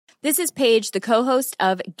This is Paige, the co-host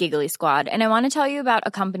of Giggly Squad, and I want to tell you about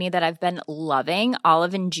a company that I've been loving,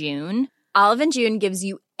 Olive & June. Olive & June gives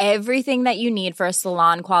you everything that you need for a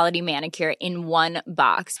salon-quality manicure in one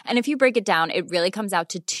box. And if you break it down, it really comes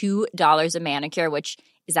out to $2 a manicure, which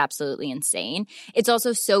is absolutely insane. It's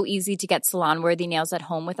also so easy to get salon-worthy nails at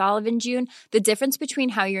home with Olive & June. The difference between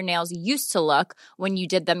how your nails used to look when you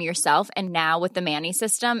did them yourself and now with the Mani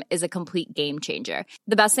system is a complete game changer.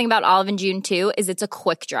 The best thing about Olive & June, too, is it's a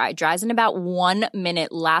quick dry. Dries in about 1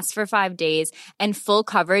 minute, lasts for 5 days, and full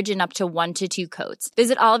coverage in up to 1 to 2 coats.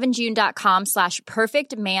 Visit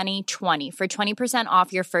oliveandjune.com/perfectmani20 for 20%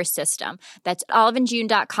 off your first system. That's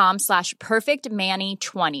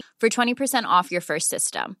oliveandjune.com/perfectmani20 for 20% off your first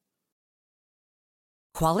system.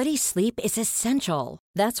 Quality sleep is essential.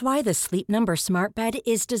 That's why the Sleep Number Smart Bed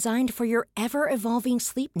is designed for your ever-evolving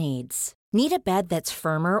sleep needs. Need a bed that's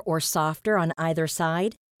firmer or softer on either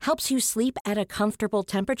side? Helps you sleep at a comfortable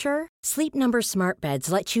temperature? Sleep Number Smart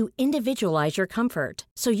Beds let you individualize your comfort,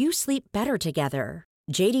 so you sleep better together.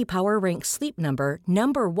 J.D. Power ranks Sleep Number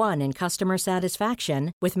number 1 in customer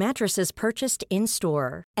satisfaction with mattresses purchased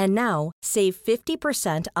in-store. And now, save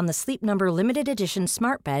 50% on the Sleep Number Limited Edition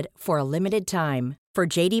Smart Bed for a limited time. For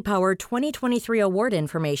J.D. Power 2023 award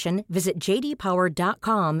information, visit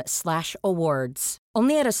jdpower.com/awards.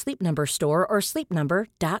 Only at a Sleep Number store or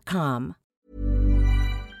sleepnumber.com.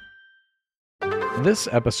 This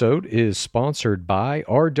episode is sponsored by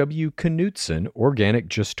R.W. Knudsen Organic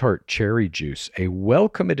Just Tart Cherry Juice, a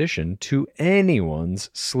welcome addition to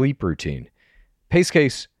anyone's sleep routine. Pace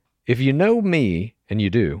Case, if you know me, and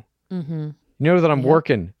you do, you know that I'm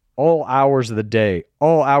working all hours of the day,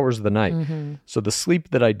 all hours of the night. So the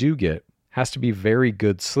sleep that I do get has to be very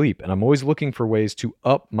good sleep, and I'm always looking for ways to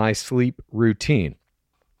up my sleep routine.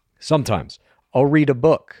 Sometimes I'll read a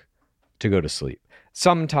book to go to sleep.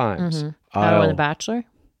 Sometimes Oh, The Bachelor?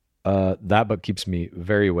 That book keeps me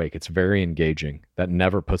very awake. It's very engaging. That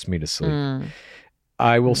never puts me to sleep.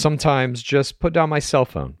 I will sometimes just put down my cell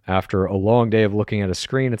phone after a long day of looking at a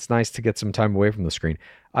screen. It's nice to get some time away from the screen.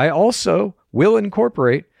 I also will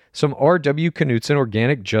incorporate some R.W. Knudsen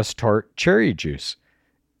Organic Just Tart Cherry Juice.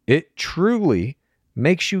 It truly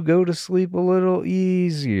makes you go to sleep a little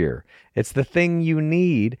easier. It's the thing you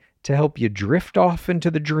need to help you drift off into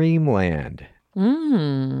the dreamland.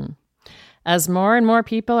 As more and more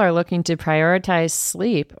people are looking to prioritize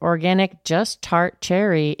sleep, Organic Just Tart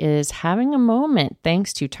Cherry is having a moment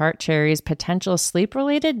thanks to tart cherry's potential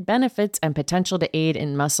sleep-related benefits and potential to aid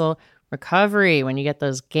in muscle recovery when you get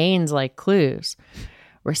those gains like clues.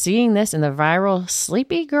 We're seeing this in the viral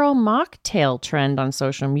Sleepy Girl mocktail trend on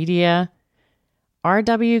social media.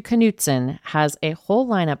 R.W. Knudsen has a whole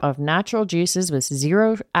lineup of natural juices with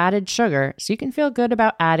 0 added sugar, so you can feel good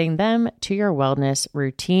about adding them to your wellness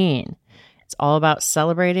routine. It's all about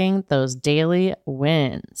celebrating those daily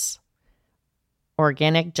wins.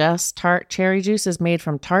 Organic Just Tart Cherry Juice is made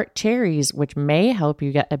from tart cherries, which may help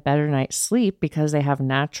you get a better night's sleep because they have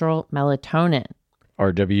natural melatonin.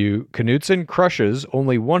 R.W. Knudsen crushes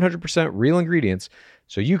only 100% real ingredients,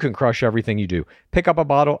 so you can crush everything you do. Pick up a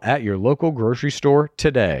bottle at your local grocery store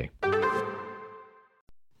today.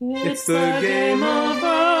 It's the Game of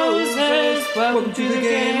Roses. Welcome to the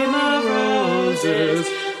Game of Roses.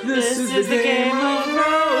 This is the Game of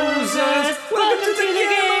Roses. Welcome to the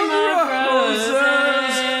Game of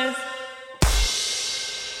Roses.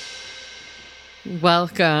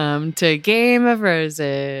 Welcome to Game of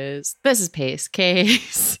Roses. This is Pace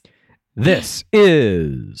Case. This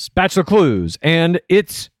is Bachelor Clues, and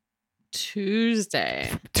it's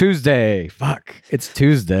Tuesday. Fuck. It's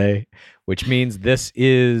Tuesday, which means this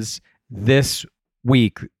is this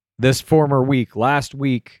week, this former week, last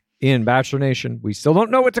week in Bachelor Nation. We still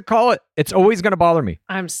don't know what to call it. It's always going to bother me.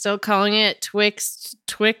 I'm still calling it Twixt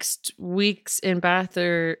Weeks in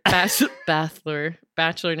Bachelor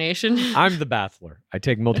Nation. I'm the bathler. I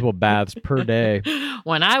take multiple baths per day.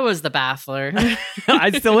 When I was the bathler.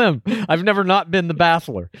 I still am. I've never not been the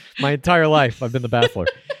bathler. My entire life, I've been the bathler.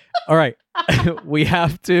 All right. we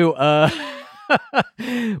have to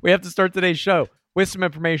start today's show with some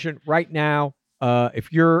information right now.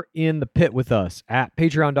 If you're in the pit with us at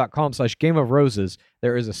patreon.com/Game of Roses,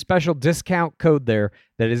 there is a special discount code there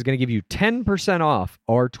that is going to give you 10% off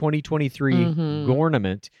our 2023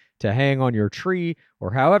 ornament to hang on your tree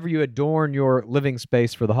or however you adorn your living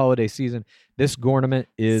space for the holiday season. This ornament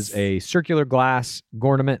is a circular glass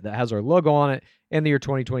ornament that has our logo on it and the year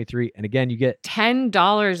 2023. And again, you get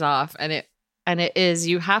 $10 off, and it is,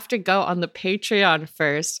 you have to go on the Patreon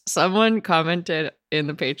first. Someone commented in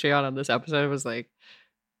the Patreon on this episode, was like,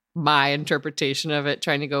 my interpretation of it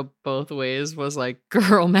trying to go both ways was like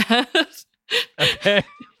girl math. Okay.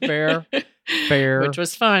 Fair. Which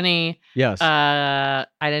was funny. Yes. I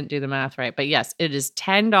didn't do the math right, but yes, it is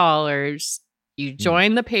 $10. You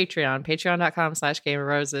join the Patreon, patreon.com/Game of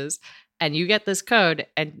Roses, and you get this code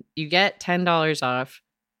and you get $10 off.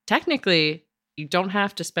 Technically, you don't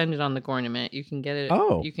have to spend it on the ornament. You can get it.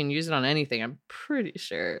 Oh. You can use it on anything. I'm pretty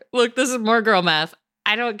sure. Look, this is more girl math.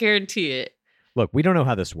 I don't guarantee it. Look, we don't know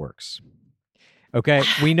how this works. Okay,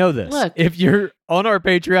 we know this. Look. If you're on our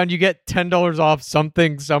Patreon, you get $10 off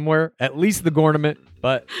something somewhere, at least the ornament,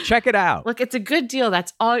 but check it out. Look, it's a good deal.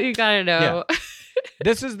 That's all you got to know. Yeah.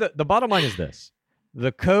 This is the bottom line is this.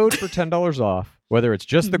 The code for $10 off, whether it's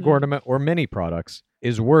just the ornament or many products,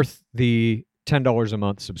 is worth the $10 a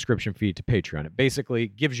month subscription fee to Patreon. It basically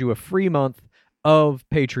gives you a free month of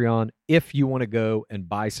Patreon if you want to go and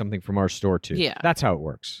buy something from our store too. Yeah. That's how it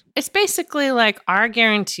works. It's basically like our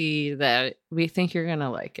guarantee that we think you're going to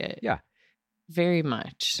like it. Yeah. Very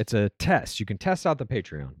much. It's a test. You can test out the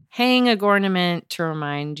Patreon. Hang a ornament to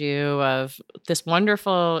remind you of this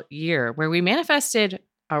wonderful year where we manifested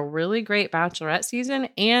a really great Bachelorette season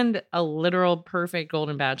and a literal perfect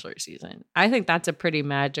Golden Bachelor season. I think that's a pretty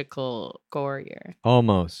magical gore year.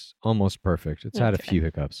 Almost perfect. It's had a few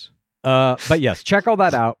hiccups. But yes, check all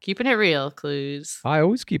that out. Keeping it real, Clues. I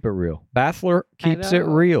always keep it real. Bathler keeps it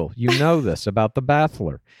real. You know this about the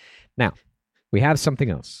Bathler. Now, we have something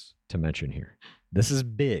else to mention here. This is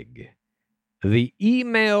big. The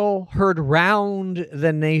email heard round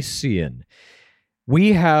the nation.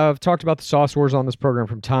 We have talked about the Sauce Wars on this program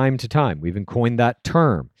from time to time. We've even coined that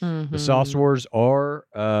term. The Sauce Wars are...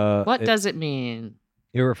 what does it mean?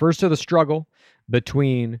 It refers to the struggle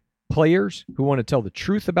between players who want to tell the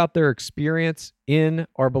truth about their experience in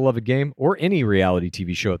our beloved game or any reality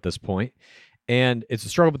TV show at this point. And it's a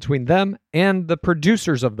struggle between them and the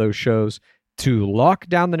producers of those shows to lock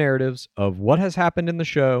down the narratives of what has happened in the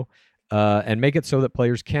show and make it so that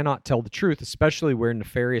players cannot tell the truth, especially where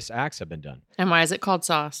nefarious acts have been done. And why is it called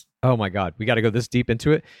Sauce? Oh my God, we got to go this deep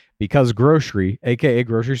into it because Grocery, aka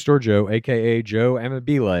Grocery Store Joe, aka Joe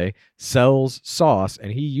Amabile, sells sauce,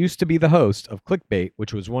 and he used to be the host of Clickbait,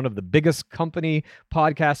 which was one of the biggest company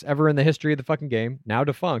podcasts ever in the history of the fucking game, now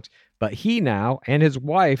defunct. But he now and his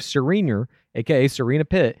wife Serena, aka Serena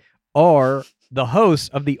Pitt, are the hosts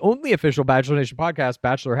of the only official Bachelor Nation podcast,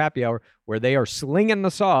 Bachelor Happy Hour, where they are slinging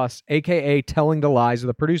the sauce, aka telling the lies of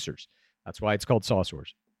the producers. That's why it's called Sauce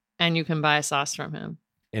Wars. And you can buy sauce from him.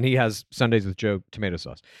 And he has Sundays with Joe tomato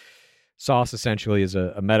sauce. Sauce essentially is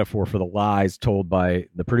a metaphor for the lies told by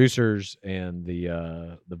the producers and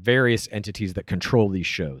the various entities that control these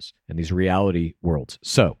shows and these reality worlds.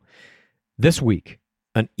 So this week,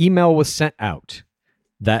 an email was sent out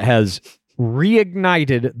that has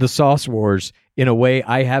reignited the Sauce Wars in a way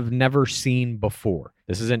I have never seen before.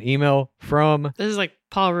 This is an email from... This is like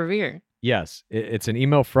Paul Revere. Yes, it's an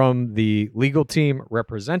email from the legal team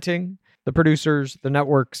representing the producers, the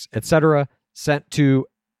networks, etc., sent to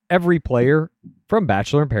every player from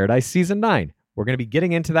Bachelor in Paradise Season 9. We're going to be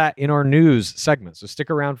getting into that in our news segment, so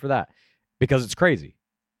stick around for that because it's crazy.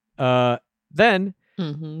 Then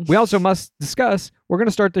we also must discuss, we're going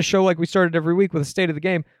to start the show like we started every week with a State of the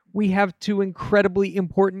Game. We have two incredibly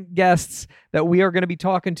important guests that we are going to be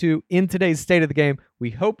talking to in today's State of the Game.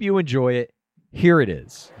 We hope you enjoy it. Here it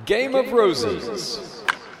is. Game of Roses.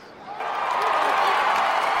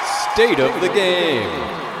 State of the Game.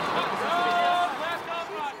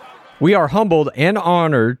 We are humbled and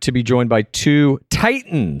honored to be joined by two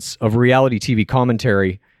titans of reality TV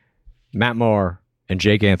commentary, Matt Maher and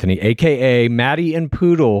Jake Anthony, a.k.a. Maddie and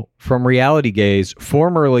Poodle from Reality Gaze,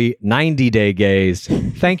 formerly 90 Day Gaze.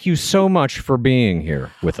 Thank you so much for being here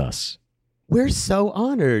with us. We're so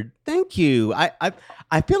honored. Thank you.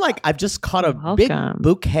 I feel like I've just caught a big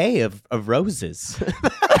bouquet of roses.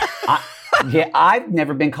 I've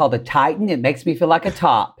never been called a Titan. It makes me feel like a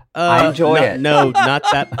top. I enjoy it. No, not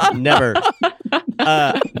that. Never.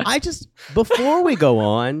 Before we go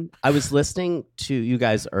on, I was listening to you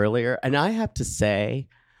guys earlier, and I have to say,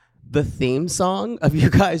 the theme song of you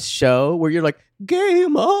guys' show, where you're like,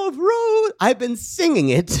 Game of Rose, I've been singing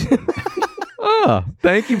it. Oh,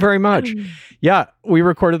 thank you very much. Yeah, we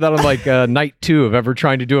recorded that on like night 2 of ever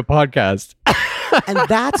trying to do a podcast. And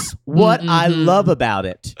that's what I love about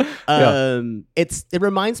it. It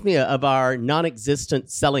reminds me of our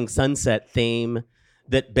non-existent Selling Sunset theme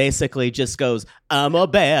that basically just goes, I'm a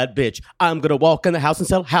bad bitch. I'm going to walk in the house and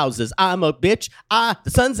sell houses. I'm a bitch. The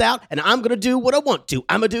sun's out and I'm going to do what I want to.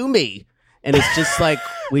 I'm going to do me. And it's just like,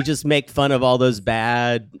 we just make fun of all those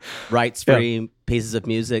bad rights-free pieces of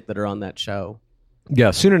music that are on that show.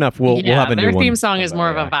 Yeah, soon enough we'll have a new their one. theme song is more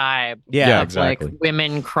of a vibe. Yeah, of, exactly. Like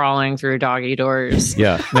women crawling through doggy doors.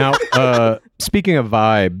 Yeah. Now, speaking of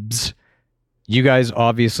vibes, you guys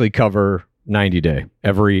obviously cover 90 Day,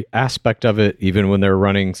 every aspect of it, even when they're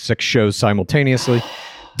running 6 shows simultaneously.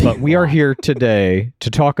 But we are here today to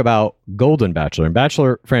talk about Golden Bachelor. And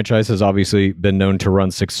Bachelor franchise has obviously been known to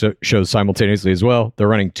run 6 shows simultaneously as well. They're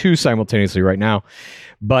running 2 simultaneously right now.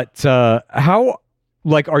 But are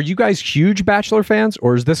you guys huge Bachelor fans,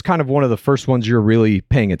 or is this kind of one of the first ones you're really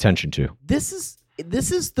paying attention to? This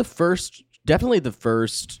is the first, definitely the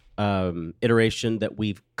first iteration that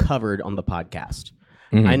we've covered on the podcast.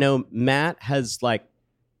 Mm-hmm. I know Matt has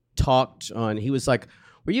talked on. He was like,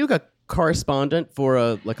 "Were you a correspondent for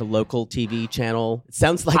a local TV channel?" It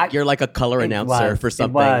sounds like you're like a color announcer for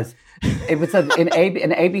something. It was an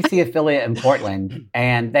ABC affiliate in Portland,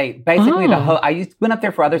 and they basically I went up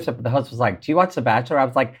there for other stuff, but the host was like, "Do you watch The Bachelor?" I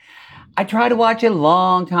was like, "I tried to watch it a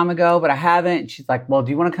long time ago, but I haven't." She's like, "Well,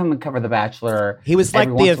 do you want to come and cover The Bachelor?" He was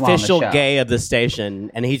like the official gay of the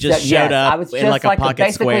station, and he just showed up in a pocket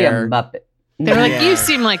basically square. A Muppet. They were like, "You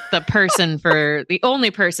seem like the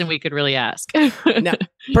only person we could really ask." Now,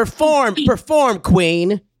 perform,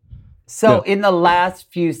 queen. So in the last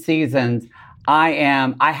few seasons, I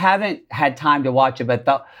haven't had time to watch it, but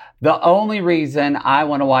the only reason I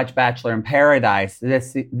want to watch Bachelor in Paradise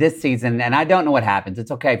this season, and I don't know what happens.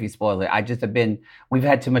 It's okay if you spoil it. We've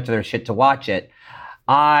had too much of their shit to watch it.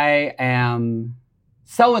 I am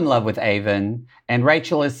so in love with Avon, and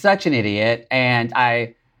Rachel is such an idiot, and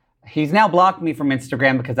he's now blocked me from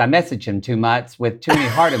Instagram because I message him too much with too many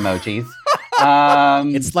heart emojis.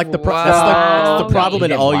 It's like that's the problem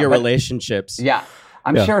in all your relationships. Yeah.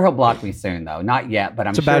 I'm sure he'll block me soon, though. Not yet, but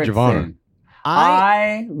I'm sure it's a badge of honor. Soon.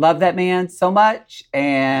 I love that man so much,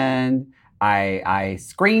 and I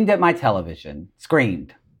screamed at my television.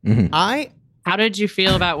 Screamed. Mm-hmm. How did you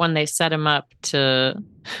feel about when they set him up to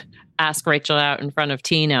ask Rachel out in front of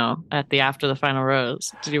Tino at after the final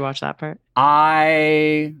rose? Did you watch that part?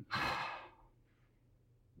 I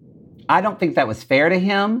don't think that was fair to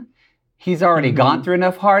him. He's already gone through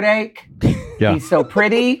enough heartache. Yeah. He's so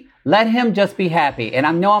pretty. Let him just be happy. And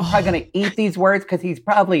I know I'm probably going to eat these words because he's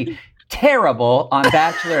probably terrible on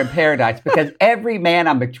Bachelor in Paradise, because every man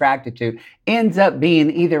I'm attracted to ends up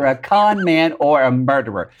being either a con man or a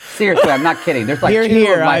murderer. Seriously, I'm not kidding. There's like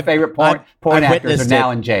two of my favorite porn actors are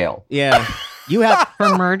now in jail. Yeah. You have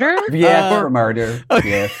for murder? Yes, for murder.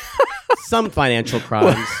 Yes. Some financial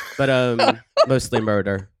crimes, but mostly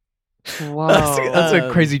murder. Whoa. That's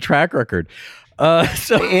a crazy track record.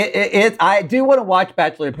 I do want to watch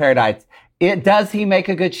Bachelor in Paradise. Does he make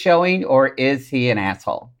a good showing, or is he an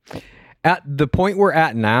asshole? At the point we're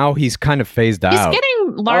at now, he's kind of phased out. He's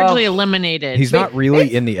getting largely eliminated. He's not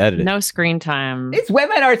really in the editing. No screen time. These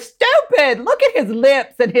women are stupid. Look at his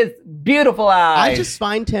lips and his beautiful eyes.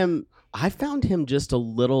 I found him just a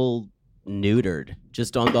little neutered,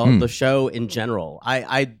 just on the show in general.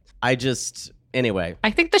 Anyway,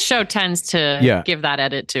 I think the show tends to give that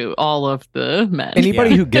edit to all of the men.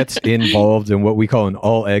 Anybody who gets involved in what we call an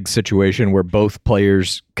all-egg situation, where both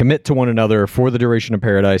players commit to one another for the duration of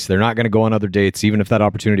Paradise, they're not going to go on other dates, even if that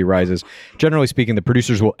opportunity rises. Generally speaking, the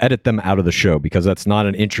producers will edit them out of the show because that's not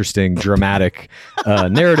an interesting, dramatic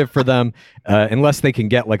narrative for them. Unless they can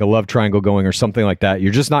get like a love triangle going or something like that,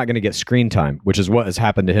 you're just not going to get screen time, which is what has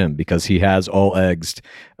happened to him because he has all-egged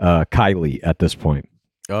Kylie at this point.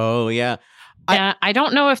 Oh, yeah. I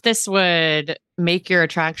don't know if this would make your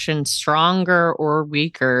attraction stronger or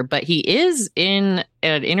weaker, but he is in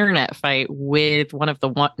an internet fight with one of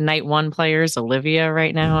the night one players, Olivia,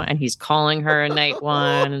 right now, and he's calling her a night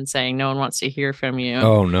one and saying no one wants to hear from you.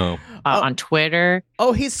 Oh no! On Twitter.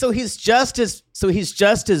 Oh, he's just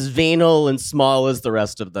as venal and small as the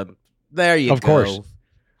rest of them. There you go. Of course.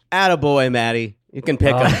 Attaboy, Maddie. You can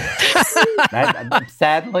pick up.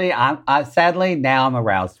 Sadly, now I'm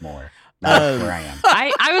aroused more. That's where I am.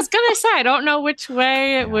 I was gonna say I don't know which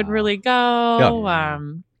way it would really go. Yeah.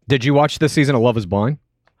 Did you watch this season of Love Is Blind?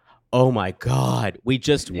 Oh my God! We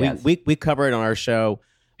cover it on our show.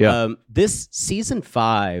 Yeah. This season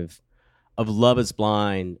 5 of Love Is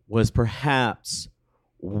Blind was perhaps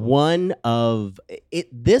one of it.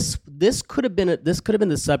 This could have been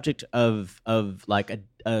the subject of like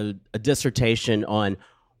a dissertation on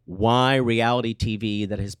why reality TV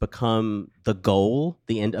that has become the goal,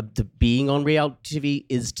 the end of being on reality TV,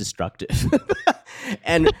 is destructive.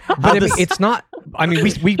 It's not. I mean,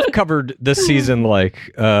 we covered this season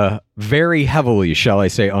very heavily, shall I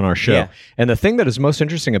say, on our show. Yeah. And the thing that is most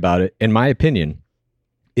interesting about it, in my opinion,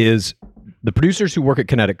 is the producers who work at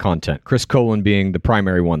Kinetic Content, Chris Colin being the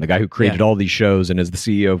primary one, the guy who created all these shows and is the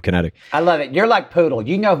CEO of Kinetic. I love it. You're like Poodle.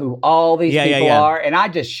 You know who all these people are, and I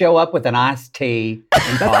just show up with an iced tea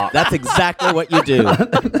and talk. That's exactly what you do,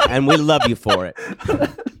 and we love you for it.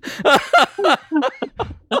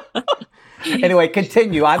 Anyway,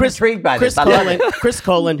 continue. I'm intrigued by this. Chris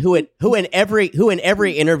Colin, who in every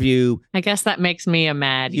interview, I guess that makes me a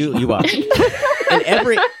mad. you are.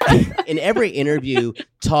 in every interview,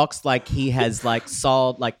 talks like he has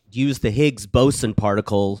used the Higgs boson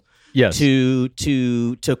particle to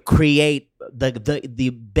create the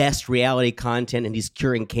best reality content, and he's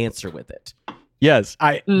curing cancer with it. Yes,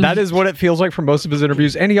 that is what it feels like from most of his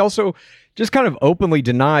interviews. And he also just kind of openly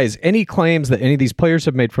denies any claims that any of these players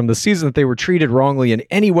have made from the season that they were treated wrongly in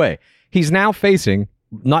any way. He's now facing,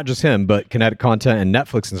 not just him, but Kinetic Content and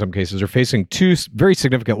Netflix in some cases are facing 2 very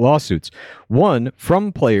significant lawsuits. One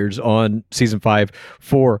from players on season 5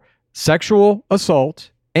 for sexual assault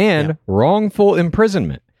and wrongful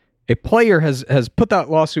imprisonment. A player has put that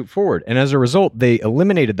lawsuit forward, and as a result, they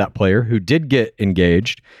eliminated that player who did get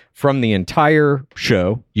engaged from the entire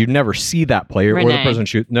show. You'd never see that player or the person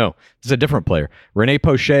shoot. No, it's a different player. Renee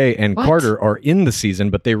Poche and Carter are in the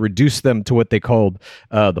season, but they reduced them to what they called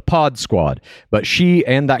the pod squad. But she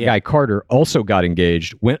and that guy Carter also got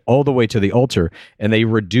engaged, went all the way to the altar, and they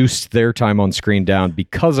reduced their time on screen down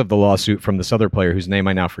because of the lawsuit from this other player whose name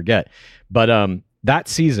I now forget. But that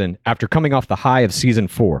season, after coming off the high of season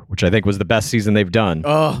 4, which I think was the best season they've done.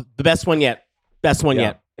 Oh, the best one yet. Best one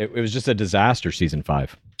yet. It was just a disaster, season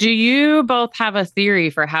 5. Do you both have a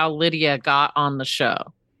theory for how Lydia got on the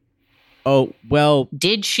show? Oh, well.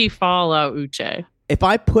 Did she follow Uche? If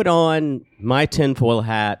I put on my tinfoil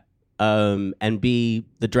hat and be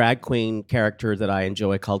the drag queen character that I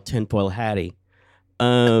enjoy called Tinfoil Hattie.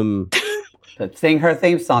 Sing her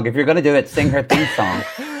theme song. If you're going to do it, sing her theme song.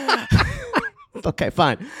 Okay,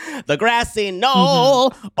 fine. The grassy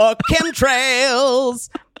knoll or chemtrails.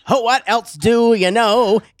 Oh, what else do you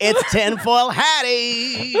know? It's Tinfoil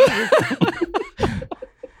Hattie.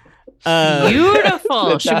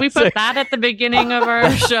 Beautiful. Should we put that at the beginning of our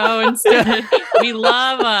show instead? We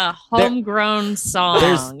love a homegrown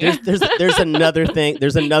song. There's another thing.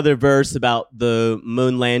 There's another verse about the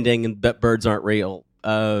moon landing and that birds aren't real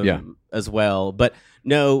as well. But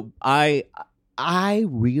no, I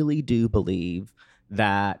really do believe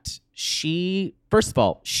that first of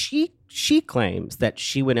all, she claims that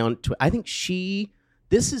she went on to. I think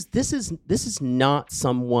this is not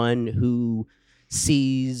someone who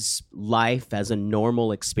sees life as a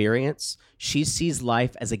normal experience. She sees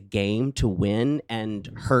life as a game to win and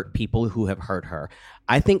hurt people who have hurt her.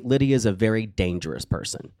 I think Lydia is a very dangerous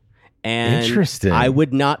person. And interesting. I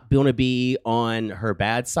would not want to be on her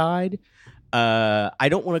bad side. I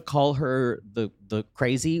don't want to call her the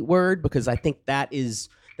crazy word because I think that's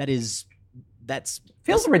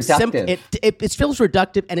feels reductive. It feels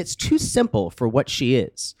reductive and it's too simple for what she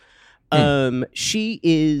is. She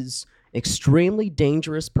is an extremely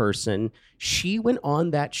dangerous person. She went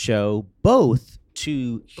on that show both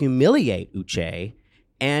to humiliate Uche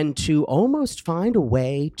and to almost find a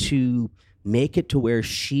way to make it to where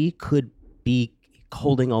she could be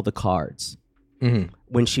holding all the cards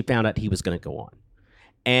when she found out he was going to go on.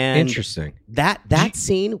 And interesting. That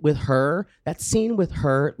scene with her,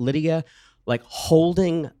 Lydia, like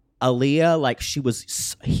holding Aaliyah, like she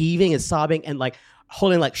was heaving and sobbing and like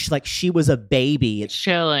holding like she was a baby. It's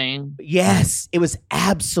chilling. Yes, it was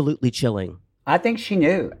absolutely chilling. I think she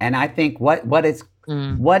knew, and I think what is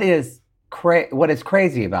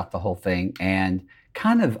crazy about the whole thing and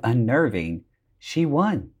kind of unnerving, she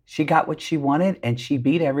won. She got what she wanted, and she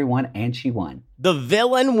beat everyone, and she won. The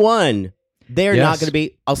villain won. They're not going to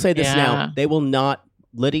be. I'll say this now. They will not.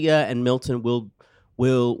 Lydia and Milton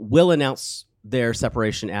will announce their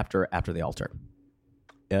separation after the altar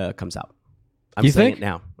comes out. I'm you saying think? it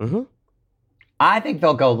now. Mm-hmm. I think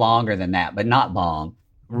they'll go longer than that, but not long.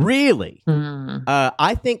 Really?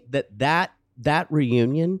 I think that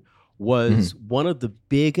reunion was one of the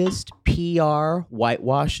biggest PR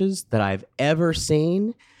whitewashes that I've ever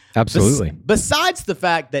seen. Absolutely. Besides the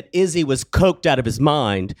fact that Izzy was coked out of his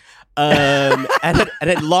mind and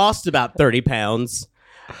had lost about 30 pounds.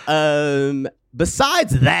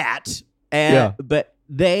 Besides that, but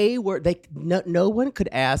no one could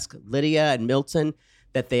ask Lydia and Milton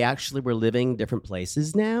that they actually were living different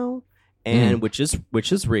places now, and which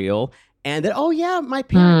is real. And that my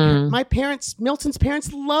parents, Milton's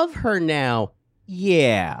parents, love her now.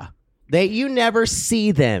 Yeah. You never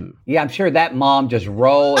see them. Yeah, I'm sure that mom just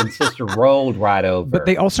rolled and sister rolled right over. But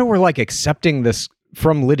they also were like accepting this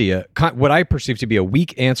from Lydia what I perceive to be a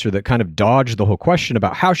weak answer that kind of dodged the whole question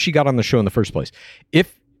about how she got on the show in the first place.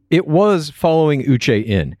 If it was following Uche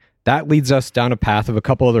in, that leads us down a path of a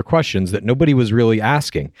couple other questions that nobody was really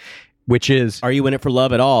asking, which is, are you in it for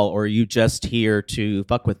love at all, or are you just here to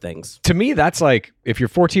fuck with things? To me, that's like, if you're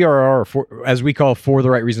 4TRR, or as we call for the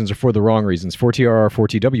right reasons or for the wrong reasons, 4TRR,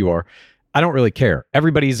 4TWR, I don't really care.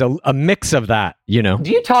 Everybody's a mix of that, you know?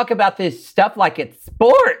 Do you talk about this stuff like it's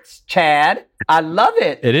sports, Chad? I love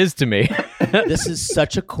it. It is to me. This is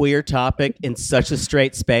such a queer topic in such a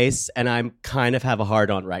straight space, and I'm kind of have a hard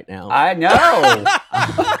on right now. I know.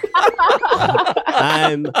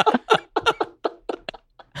 I'm...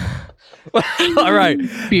 All right.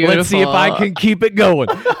 Beautiful. Let's see if I can keep it going.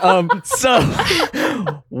 So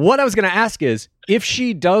what I was going to ask is, if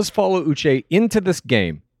she does follow Uche into this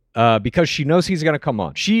game, because she knows he's going to come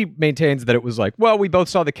on. She maintains that it was like, well, we both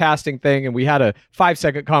saw the casting thing and we had a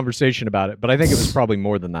 5-second conversation about it, but I think it was probably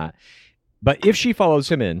more than that. But if she follows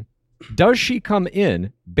him in, does she come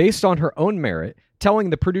in based on her own merit, telling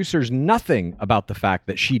the producers nothing about the fact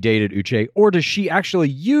that she dated Uche, or does she actually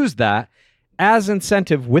use that as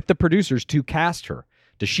incentive with the producers to cast her?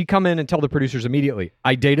 Does she come in and tell the producers immediately,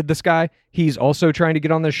 I dated this guy, he's also trying to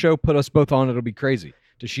get on this show, put us both on, it'll be crazy?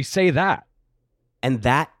 Does she say that? And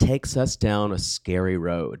that takes us down a scary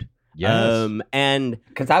road. Yes. And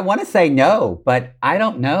Because I want to say no, but I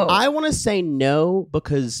don't know. I want to say no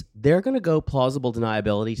because they're going to go plausible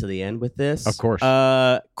deniability to the end with this. Of course.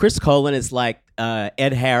 Chris Colin is like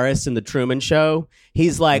Ed Harris in the Truman Show.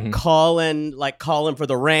 He's like calling for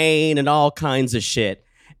the rain and all kinds of shit.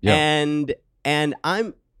 Yeah. And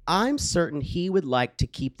I'm certain he would like to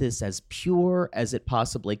keep this as pure as it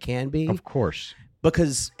possibly can be. Of course.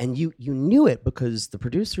 Because, and you knew it because the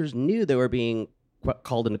producers knew they were being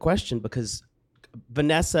called into question because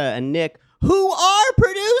Vanessa and Nick, who are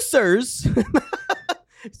producers,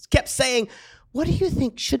 kept saying, what do you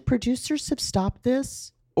think? Should producers have stopped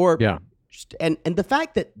this? Or, yeah. And the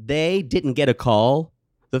fact that they didn't get a call,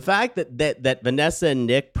 the fact that Vanessa and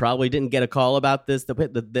Nick probably didn't get a call about this,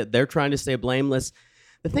 that they're trying to stay blameless.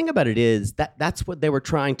 The thing about it is that's what they were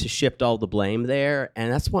trying to shift all the blame there.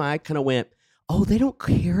 And that's why I kind of went, oh, they don't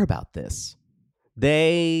care about this.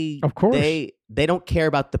 Of course. They don't care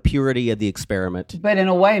about the purity of the experiment. But in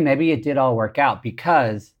a way, maybe it did all work out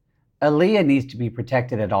because Aaliyah needs to be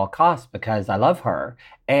protected at all costs because I love her.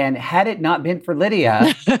 And had it not been for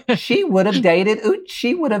Lydia, she would have dated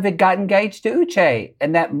she would have got engaged to Uche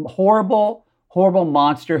and that horrible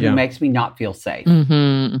monster who makes me not feel safe.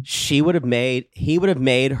 Mm-hmm. He would have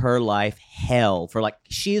made her life hell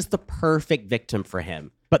she is the perfect victim for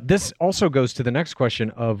him. But this also goes to the next question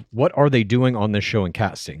of what are they doing on this show in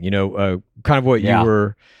casting? You know, kind of what you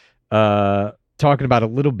were talking about a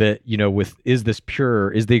little bit, you know, with is this pure?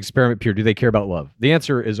 Is the experiment pure? Do they care about love? The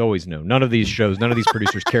answer is always no. None of these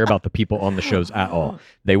producers care about the people on the shows at all.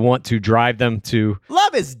 They want to drive them to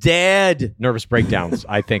love is dead. Nervous breakdowns,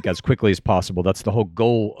 I think, as quickly as possible. That's the whole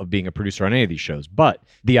goal of being a producer on any of these shows. But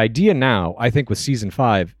the idea now, I think with season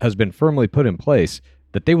 5 has been firmly put in place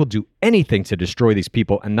that they will do anything to destroy these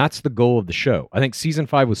people, and that's the goal of the show. I think season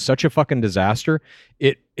 5 was such a fucking disaster.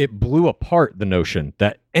 It blew apart the notion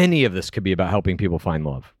that any of this could be about helping people find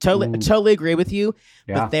love. Totally agree with you,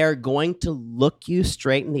 Yeah. but they're going to look you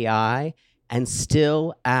straight in the eye and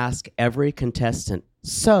still ask every contestant,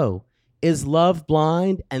 so, is love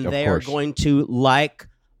blind? And Of they course. are going to, like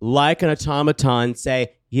an automaton,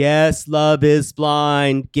 say, yes, love is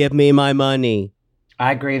blind. Give me my money.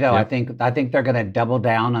 I agree, though. Yep. I think they're going to double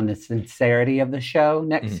down on the sincerity of the show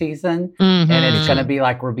next season, Mm-hmm. and it's going to be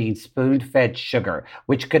like we're being spoon-fed sugar,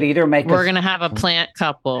 which could either make We're us. going to have a plant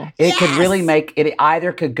couple. It could really make it.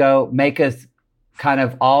 Either could make us kind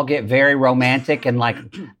of all get very romantic and like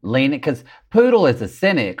lean it because Poodle is a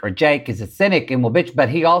cynic or Jake is a cynic and will bitch, but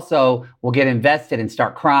he also will get invested and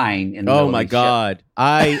start crying. In the Oh middle of my these God.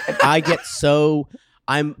 I get so,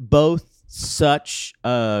 I'm both such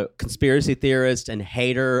a conspiracy theorist and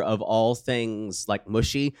hater of all things like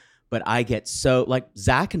mushy, but I get so, like,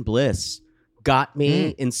 Zach and Bliss got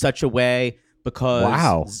me in such a way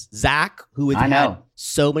because Zach, who has had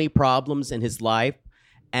so many problems in his life,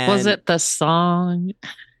 and Was it the song?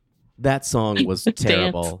 that song was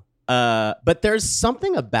terrible. But there's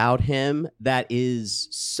something about him that is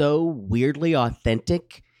so weirdly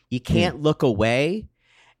authentic. You can't look away.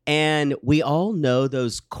 And we all know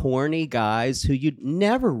those corny guys who you'd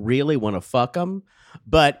never really want to fuck them,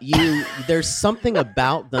 but there's something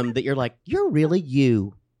about them that you're like, you're really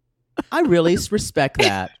you. I really respect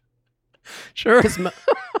that. Sure.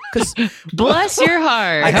 Because Bless your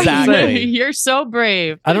heart. Exactly. You're so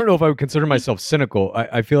brave. I don't know if I would consider myself cynical.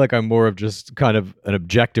 I feel like I'm more of just kind of an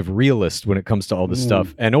objective realist when it comes to all this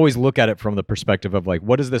stuff, and always look at it from the perspective of like,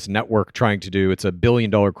 what is this network trying to do? It's $1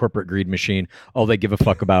 billion corporate greed machine. All they give a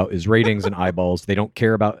fuck about is ratings and eyeballs. They don't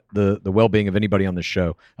care about the well-being of anybody on the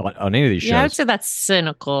show, on any of these shows. Yeah, I would say that's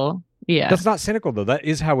cynical. Yeah. That's not cynical, though. That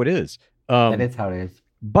is how it is. That is how it is.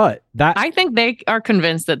 But that I think they are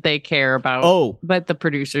convinced that they care about, but the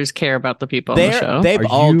producers care about the people on the show. They've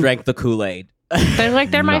all drank the Kool-Aid. They're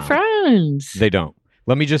like, they're my friends. They don't.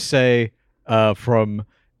 Let me just say, from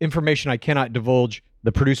information I cannot divulge,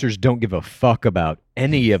 the producers don't give a fuck about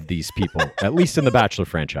any of these people, at least in the Bachelor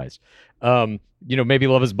franchise. Maybe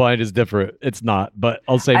Love is Blind is different. It's not, but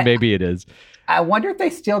I'll say maybe it is. I wonder if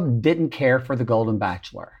they still didn't care for the Golden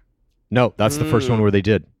Bachelor. No, that's the first one where they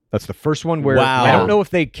did. That's the first one where I don't know if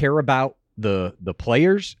they care about the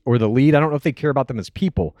players or the lead. I don't know if they care about them as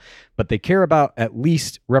people, but they care about at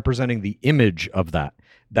least representing the image of that.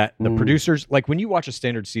 That the producers, like when you watch a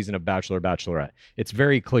standard season of Bachelor or Bachelorette, it's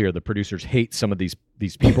very clear the producers hate some of these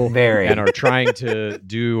people and are trying to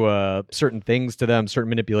do certain things to them, certain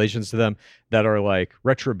manipulations to them that are like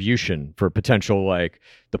retribution for potential, like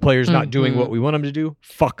the players not doing what we want them to do.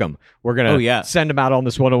 Fuck them. We're going to send them out on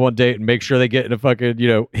this one-on-one date and make sure they get in a fucking,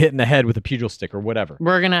 hit in the head with a pugil stick or whatever.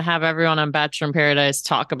 We're going to have everyone on Bachelor in Paradise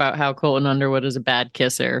talk about how Colton Underwood is a bad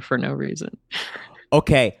kisser for no reason.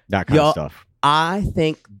 Okay. That kind of stuff. I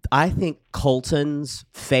think Colton's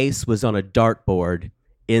face was on a dartboard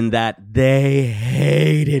in that they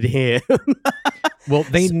hated him. Well,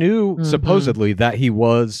 they knew supposedly that he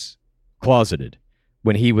was closeted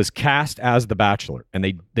when he was cast as the Bachelor, and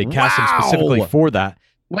they cast him specifically for that.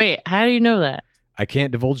 Wait, how do you know that? I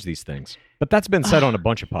can't divulge these things, but that's been said on a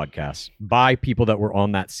bunch of podcasts by people that were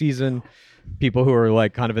on that season, people who are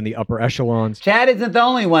like kind of in the upper echelons. Chad isn't the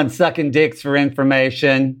only one sucking dicks for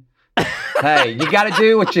information. Hey, you got to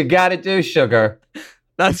do what you got to do, sugar.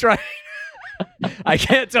 That's right. I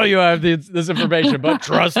can't tell you I have this information, but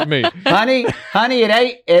trust me, honey,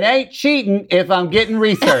 it ain't cheating if I'm getting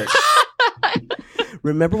research.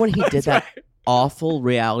 Remember when he did that awful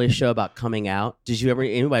reality show about coming out? Did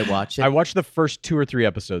anybody watch it? I watched the first 2 or 3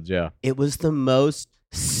 episodes. Yeah, it was the most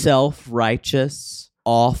self-righteous,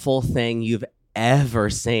 awful thing you've ever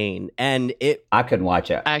seen, and I couldn't watch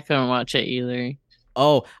it. I couldn't watch it either.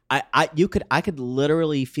 Oh, I could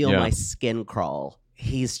literally feel my skin crawl.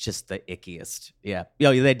 He's just the ickiest. Yeah.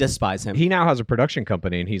 They despise him. He now has a production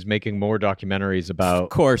company, and he's making more documentaries about, of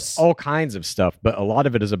course, all kinds of stuff. But a lot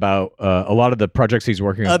of it is about a lot of the projects he's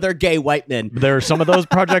working on. Other gay white men. There are some of those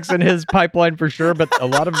projects in his pipeline for sure, but a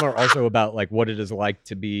lot of them are also about like what it is like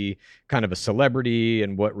to be kind of a celebrity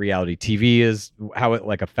and what reality TV is, how it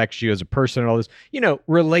like affects you as a person and all this,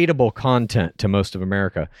 relatable content to most of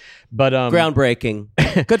America. But groundbreaking.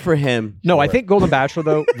 Good for him. No, I think Golden Bachelor,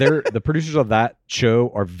 though, the producers of that show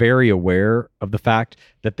are very aware of the fact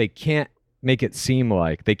that they can't make it seem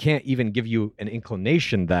like, they can't even give you an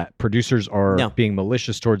inclination that producers are being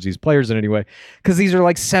malicious towards these players in any way, because these are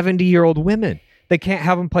like 70-year-old women. They can't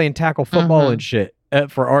have them playing tackle football and shit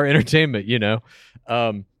for our entertainment,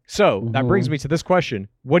 So that brings me to this question.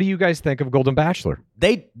 What do you guys think of Golden Bachelor?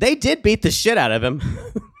 They did beat the shit out of him.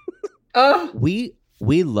 We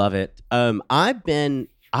love it.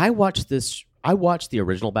 I watched the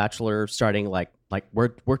original Bachelor starting like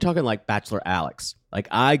we're talking like Bachelor Alex. Like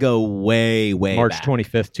I go way March back.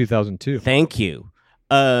 25th, 2002. Thank you.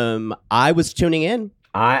 I was tuning in.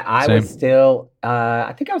 I was still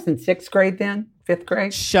I think I was in 6th grade then, 5th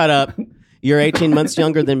grade. Shut up. You're 18 months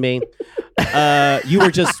younger than me. You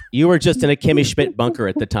were just in a Kimmy Schmidt bunker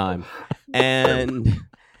at the time. And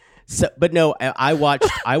so, but no, I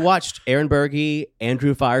watched Aaron Berge,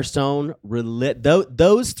 Andrew Firestone,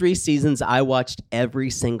 those 3 seasons. I watched every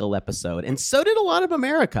single episode, and so did a lot of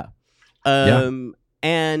America. And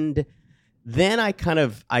then I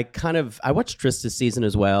watched Trista's season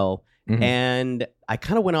as well, and I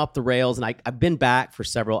kind of went off the rails. And I've been back for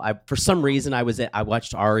several. For some reason, I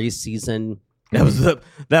watched Ari's season. That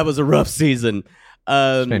was a rough season.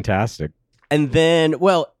 It's fantastic. And then,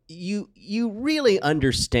 well, you really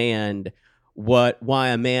understand why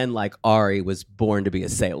a man like Ari was born to be a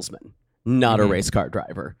salesman, not a race car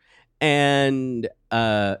driver. And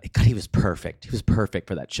God, he was perfect. He was perfect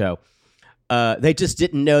for that show. They just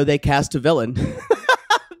didn't know they cast a villain.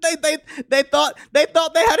 they thought they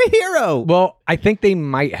had a hero. Well, I think they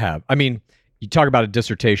might have. I mean, you talk about a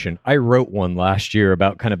dissertation. I wrote one last year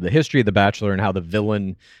about kind of the history of The Bachelor and how the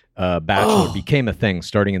villain Bachelor became a thing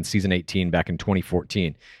starting in season 18 back in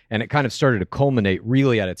 2014. And it kind of started to culminate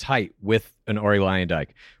really at its height with an Ari Lyondike,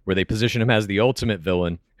 where they position him as the ultimate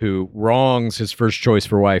villain who wrongs his first choice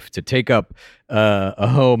for wife to take up a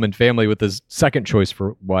home and family with his second choice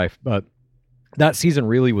for wife. But that season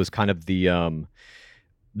really was kind of the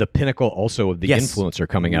pinnacle also of the influencer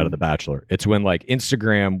coming out of The Bachelor. It's when like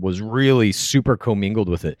Instagram was really super commingled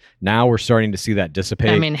with it. Now we're starting to see that dissipate.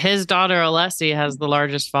 I mean, his daughter Alessi has the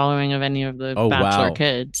largest following of any of the Bachelor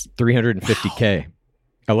kids. 350K.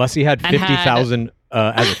 Alessi had 50,000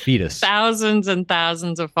 as a fetus. Thousands and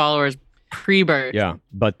thousands of followers pre-birth. Yeah,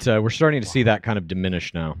 but we're starting to see that kind of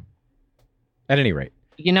diminish now. At any rate.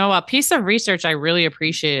 You know, a piece of research I really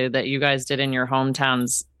appreciated that you guys did in your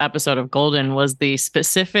hometowns episode of Golden was the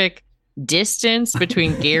specific distance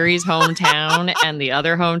between Gary's hometown and the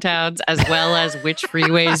other hometowns, as well as which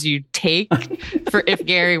freeways you take for if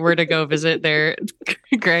Gary were to go visit their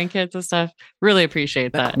grandkids and stuff. Really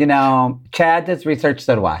appreciate that. You know, Chad does research,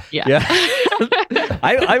 so do I. Yeah.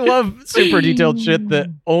 I love super detailed shit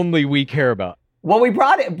that only we care about. Well, we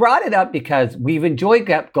brought it up because we've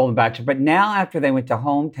enjoyed Golden Bachelor, but now after they went to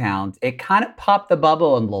hometowns, it kind of popped the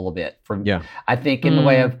bubble a little bit from, I think, in the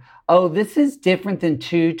way of, oh, this is different than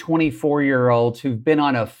two 24-year-olds who've been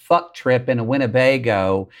on a fuck trip in a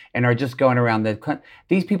Winnebago and are just going around the country.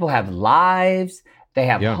 These people have lives, they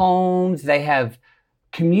have homes, they have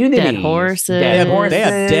communities. Dead horses. They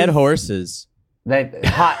have dead horses. They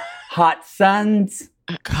hot sons.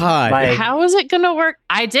 God, Like, how is it going to work?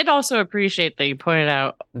 I did also appreciate that you pointed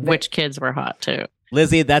out which kids were hot too.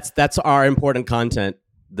 Lizzie, that's our important content.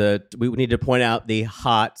 We need to point out the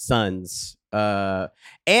hot sons,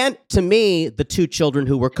 and to me, the two children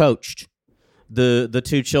who were coached, the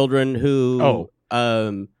two children who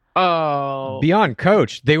beyond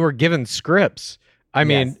coached, they were given scripts. I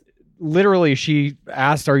mean, literally, she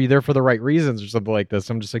asked, "Are you there for the right reasons?" or something like this.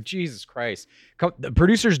 I'm just like, Jesus Christ. The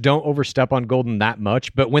producers don't overstep on Golden that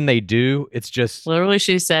much, but when they do, it's just... Literally,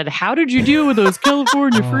 she said, how did you deal with those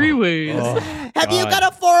California freeways? Have you got a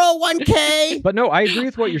 401k? But no, I agree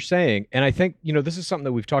with what you're saying. And I think, this is something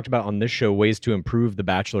that we've talked about on this show, ways to improve the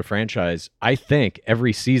Bachelor franchise. I think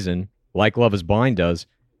every season, like Love is Blind does,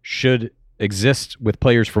 should exist with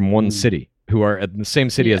players from one city who are at the same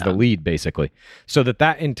city as the lead, basically. So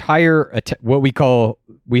that entire,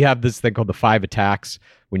 we have this thing called the 5 attacks.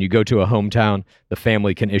 When you go to a hometown, the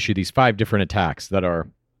family can issue these 5 different attacks that are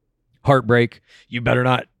heartbreak. You better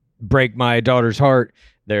not break my daughter's heart.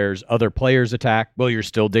 There's other players attack. Well, you're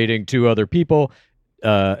still dating 2 other people.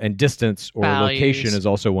 And distance or location is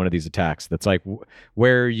also one of these attacks. That's like,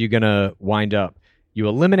 where are you going to wind up? You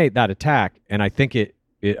eliminate that attack, and I think it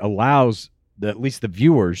allows at least the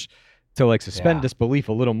viewers to like suspend disbelief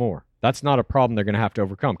a little more. That's not a problem they're going to have to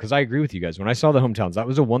overcome. Because I agree with you guys. When I saw the hometowns, that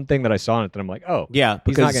was the one thing that I saw in it that I'm like, oh, he's not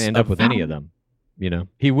going to end up with any of them.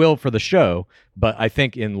 He will for the show, but I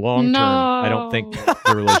think in long term, I don't think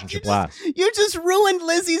the relationship lasts. You just ruined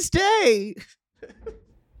Lizzie's day.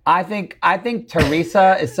 I think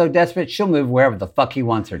Teresa is so desperate she'll move wherever the fuck he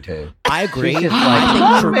wants her to. I agree. She's just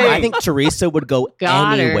I think Teresa would go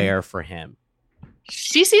anywhere for him.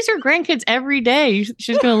 She sees her grandkids every day.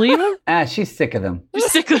 She's going to leave them? She's sick of them.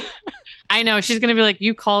 I know. She's going to be like,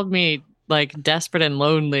 you called me like desperate and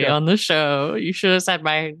lonely on the show. You should have said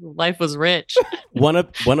my life was rich. One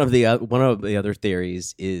of the other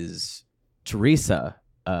theories is Teresa.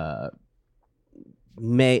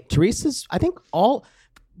 Teresa's. I think all.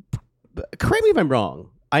 Correct me if I'm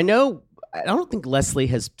wrong. I don't think Leslie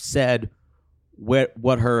has said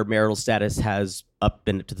what her marital status has up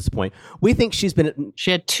been to this point. We think she's been.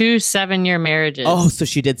 She had 2 7-year marriages. Oh, so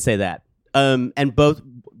she did say that. And both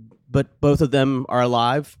of them are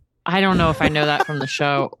alive. I don't know if I know that from the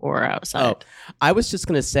show or outside. I was just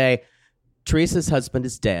gonna say, Teresa's husband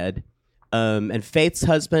is dead, and Faith's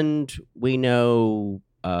husband we know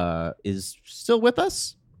is still with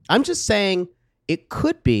us. I'm just saying it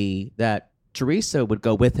could be that Teresa would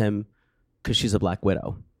go with him because she's a Black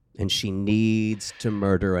Widow and she needs to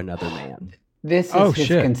murder another man. This is his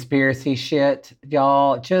conspiracy shit,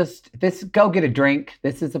 y'all. Just go get a drink.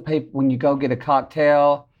 This is when you go get a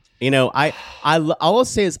cocktail. All I'll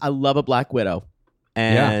say is I love a Black Widow,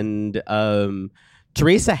 and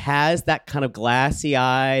Teresa has that kind of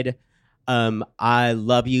glassy-eyed, I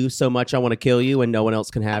love you so much I want to kill you and no one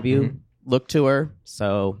else can have you look to her.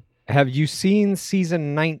 So, have you seen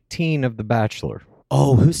season 19 of The Bachelor?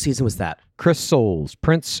 Oh, whose season was that? Chris Soules,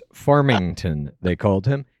 Prince Farmington, they called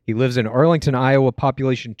him. He lives in Arlington, Iowa,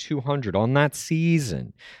 population 200. On that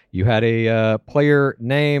season, you had a player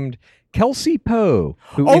named Kelsey Poe,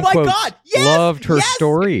 who Oh in my quotes, God! Yes! loved her Yes!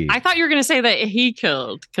 story. I thought you were going to say that he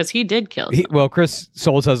killed, because he did kill. Well, Chris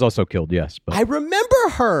Soules has also killed, yes. But I remember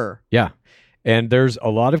her. yeah. And there's a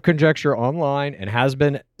lot of conjecture online and has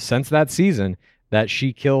been since that season that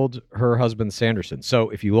she killed her husband Sanderson. So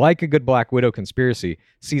if you like a good Black Widow conspiracy,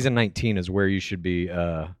 season 19 is where you should be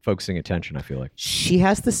focusing attention, I feel like. She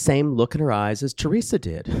has the same look in her eyes as Teresa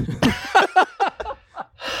did.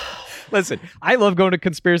 Listen, I love going to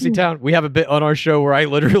Conspiracy Town. We have a bit on our show where I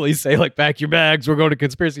literally say, like, pack your bags, we're going to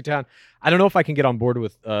Conspiracy Town. I don't know if I can get on board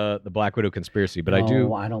with the Black Widow conspiracy, but I do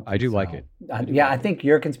like it. I think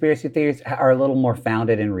your conspiracy theories are a little more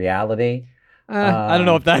founded in reality. I don't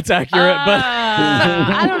know if that's accurate, but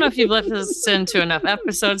I don't know if you've listened to enough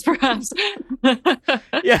episodes, perhaps.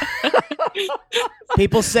 yeah.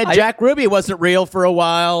 People said Jack Ruby wasn't real for a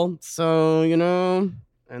while, so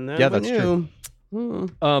and then yeah, that's true.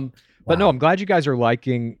 But no, I'm glad you guys are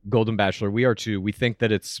liking Golden Bachelor. We are too. We think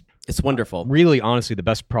that it's wonderful. Really, honestly, the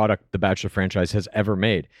best product the Bachelor franchise has ever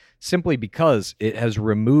made, simply because it has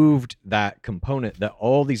removed that component that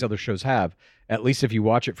all these other shows have. At least if you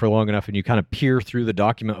watch it for long enough and you kind of peer through the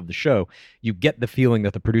document of the show, you get the feeling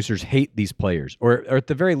that the producers hate these players, or at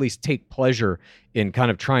the very least take pleasure in kind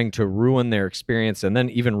of trying to ruin their experience and then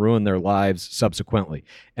even ruin their lives subsequently.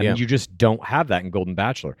 And you just don't have that in Golden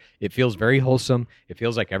Bachelor. It feels very wholesome. It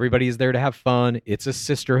feels like everybody is there to have fun. It's a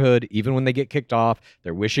sisterhood. Even when they get kicked off,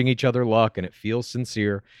 they're wishing each other luck, and it feels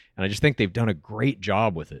sincere. And I just think they've done a great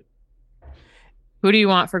job with it. Who do you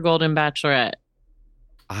want for Golden Bachelorette?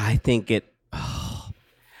 I think it.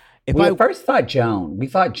 We first thought Joan. We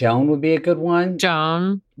thought Joan would be a good one.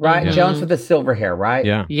 Joan. Right? Mm-hmm. Joan's with the silver hair, right?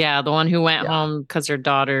 Yeah. Yeah, the one who went home because her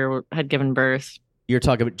daughter had given birth. You're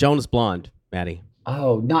talking about Joan is blonde, Maddie.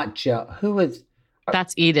 Oh, not Joan. Who was...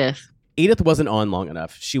 That's Edith. Edith wasn't on long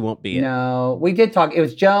enough. She won't be it. No, we did talk. It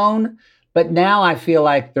was Joan, but now I feel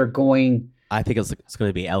like they're going... I think it's going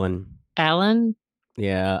to be Ellen. Ellen?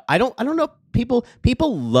 Yeah. I don't know. People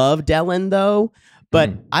loved Ellen, though,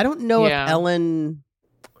 but I don't know if Ellen...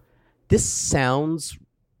 This sounds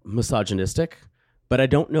misogynistic, but I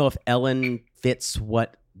don't know if Ellen fits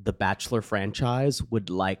what the Bachelor franchise would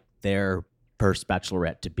like their first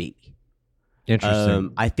Bachelorette to be.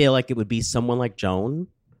 Interesting. I feel like it would be someone like Joan,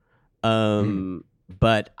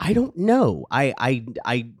 but I don't know.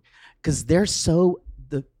 Because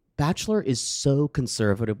the Bachelor is so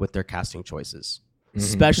conservative with their casting choices.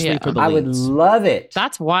 Especially for the leads. I would love it.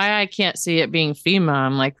 That's why I can't see it being female.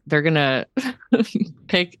 I'm like, they're going to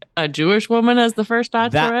pick a Jewish woman as the first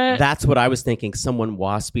Bachelorette? That's what I was thinking. Someone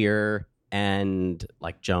waspier and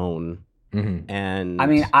like Joan. Mm-hmm. And I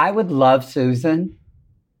mean, I would love Susan.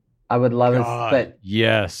 I would love but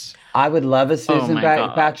yes. I would love a Susan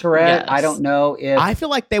Bachelorette. Yes. I don't know if... I feel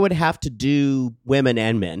like they would have to do women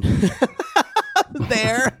and men.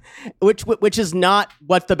 There, which is not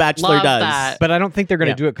what The Bachelor Love does. that. But I don't think they're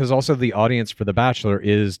going to do it because also the audience for The Bachelor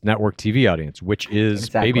is network TV audience, which is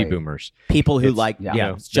baby boomers. People who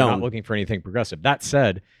they're not looking for anything progressive. That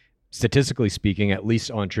said, statistically speaking, at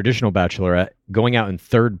least on traditional Bachelorette, going out in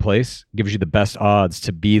third place gives you the best odds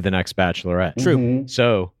to be the next Bachelorette. True. Mm-hmm.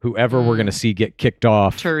 So whoever we're going to see get kicked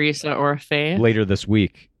off Teresa or Faye later this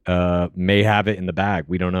week may have it in the bag.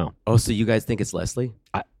 We don't know. Oh, so you guys think it's Leslie?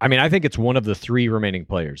 I mean, I think it's one of the three remaining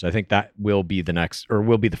players. I think that will be the next, or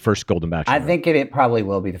will be the first Golden Bachelor. I think it probably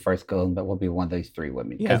will be the first Golden, but will be one of these three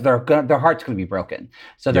women because their heart's going to be broken.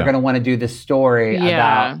 So they're going to want to do this story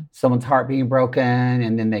about someone's heart being broken,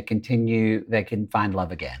 and then they can find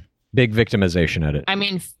love again. Big victimization at it. I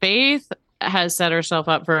mean, Faith has set herself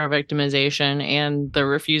up for a victimization, and the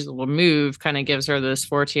refusal to move kind of gives her this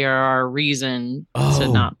 4TRR reason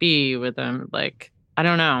to not be with him. Like, I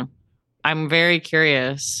don't know. I'm very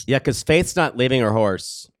curious. Yeah, because Faith's not leaving her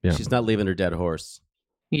horse. Yeah. She's not leaving her dead horse.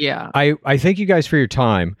 Yeah. I thank you guys for your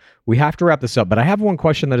time. We have to wrap this up, but I have one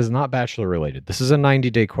question that is not Bachelor related. This is a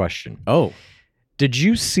 90-day question. Oh. Did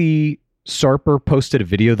you see Sarper posted a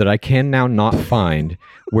video that I can now not find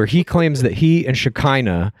where he claims that he and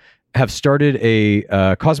Shekinah have started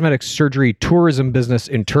a cosmetic surgery tourism business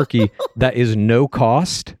in Turkey that is no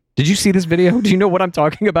cost? Did you see this video? Do you know what I'm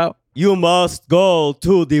talking about? You must go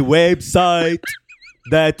to the website.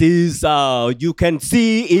 That is, you can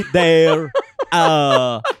see it there.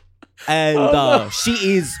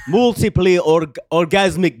 She is multiply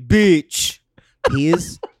orgasmic bitch. He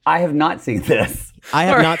is. I have not seen this. I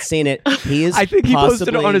have not seen it. He is. I think he posted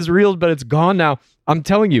it on his reels, but it's gone now. I'm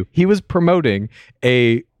telling you, he was promoting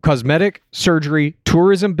a cosmetic surgery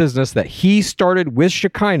tourism business that he started with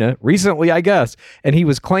Shekinah recently, I guess, and he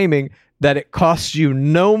was claiming that it costs you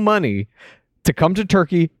no money to come to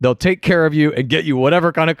Turkey. They'll take care of you and get you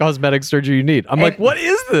whatever kind of cosmetic surgery you need. I'm like, what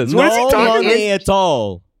is this? What is he talking about? At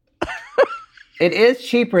all. It is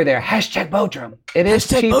cheaper there. Hashtag Bodrum. It is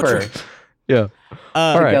cheaper. Yeah.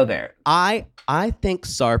 To go there. I think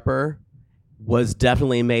Sarper was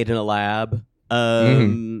definitely made in a lab.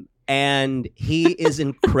 And he is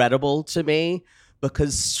incredible to me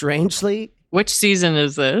because strangely, Which season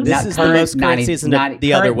is this? this is the most current season of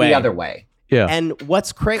The Other Way. The Other Way. Yeah. And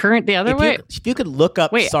what's crazy? Current The Other Way? If you could look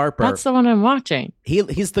up Wait, Sarper, that's the one I'm watching.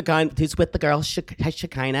 he's the guy. He's with the girl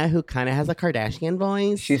Shekinah, who kind of has a Kardashian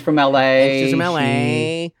voice. She's from LA. She's from LA.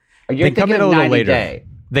 You're They come thinking in a of little 90 later. Day.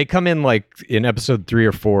 They come in like in episode 3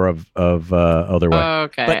 or 4 of Other Way. Oh,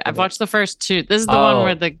 okay. But- I've watched the first 2. This is the one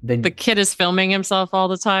where the kid is filming himself all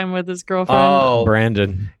the time with his girlfriend. Oh,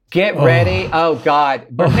 Brandon. get ready. Oh, God.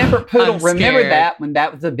 Remember, Poodle, I'm remember scared. that when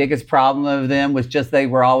that was the biggest problem of them was just they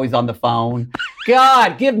were always on the phone?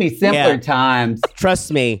 God, give me simpler Yeah. times.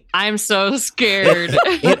 Trust me, I'm so scared.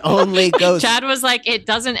 it only goes. Chad was like, it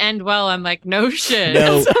doesn't end well. I'm like, no shit.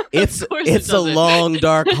 No, it's Of course it a doesn't. long,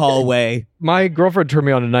 dark hallway. My girlfriend turned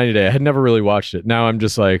me on to 90 Day. I had never really watched it. Now I'm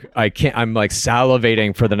just like, I can't. I'm like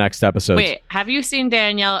salivating for the next episode. Wait, have you seen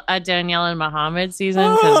Danielle and Muhammad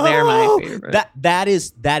season? Because they're my favorite. That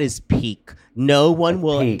is peak. No one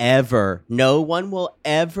will peak. ever.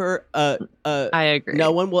 I agree.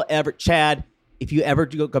 No one will ever. Chad, if you ever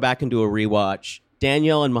go back and do a rewatch,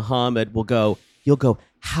 Danielle and Muhammad will go. You'll go.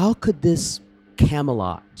 How could this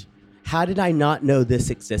Camelot? How did I not know this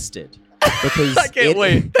existed? Because I can't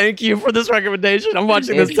wait. Thank you for this recommendation. I'm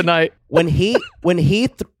watching this tonight. When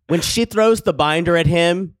she throws the binder at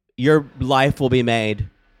him, your life will be made.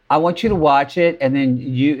 I want you to watch it, and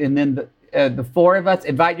then the 4 of us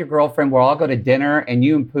invite your girlfriend. We'll all go to dinner, and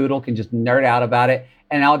you and Poodle can just nerd out about it,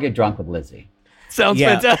 and I'll get drunk with Lizzie. Sounds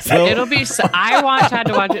Yeah. fantastic. It'll be. Had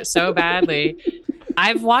to watch it so badly.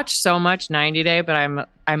 I've watched so much 90 Day, but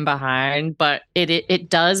I'm behind. But it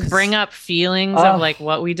does bring up feelings of like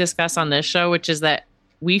what we discuss on this show, which is that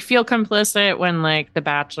we feel complicit when like The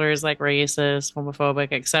Bachelor is like racist, homophobic,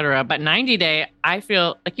 etc. But 90 Day, I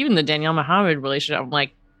feel like even the Danielle Muhammad relationship, I'm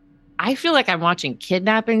like, I feel like I'm watching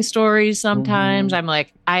kidnapping stories sometimes. I'm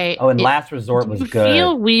like, And Last Resort was you good.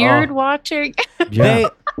 feel weird Oh. watching. Yeah.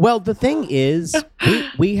 The thing is,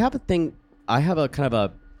 we have a thing. I have a kind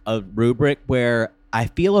of a rubric where I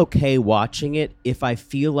feel okay watching it if I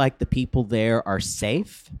feel like the people there are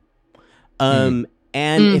safe. And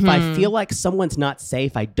if I feel like someone's not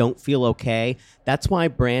safe, I don't feel okay. That's why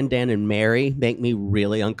Brandon and Mary make me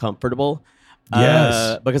really uncomfortable.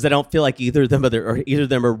 Yes. Because I don't feel like either of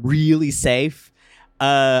them are really safe.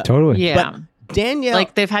 Totally. Yeah. But Danielle,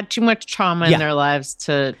 Like they've had too much trauma Yeah. in their lives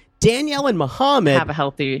to Danielle and Muhammad, have a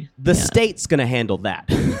healthy. the state's going to handle that.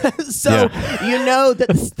 So you know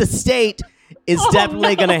that the state is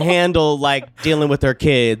definitely going to handle like dealing with their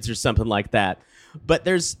kids or something like that. But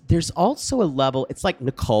there's also a level. It's like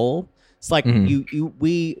Nicole. It's like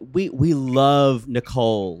we love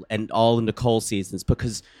Nicole and all the Nicole seasons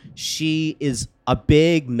because she is a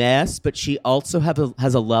big mess, but she also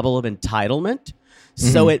has a level of entitlement.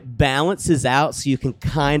 So it balances out so you can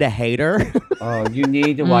kind of hate her. Oh, you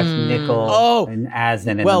need to watch Nicole and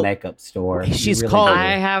Asin in the makeup store. You she's really called- do.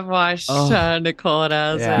 I have watched Nicole and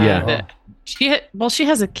Oz. Yeah. She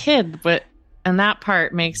has a kid, but and that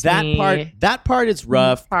part makes That me part is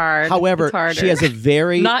rough. hard. However, It's harder. she has a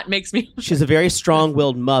very makes me. she's a very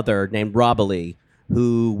strong-willed mother named Robalee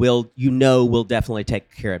who will definitely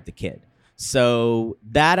take care of the kid. So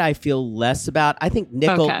that I feel less about. I think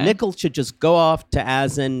Nickel should just go off to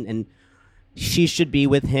Asin and she should be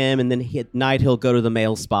with him, and then at night he'll go to the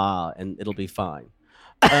male spa and it'll be fine.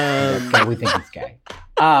 Okay, we think he's gay.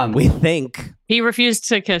 We think He refused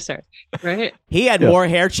to kiss her, right? he had more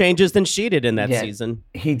hair changes than she did in that Yeah. season.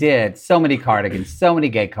 He did. So many cardigans, so many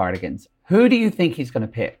gay cardigans. Who do you think he's going to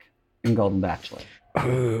pick in Golden Bachelor?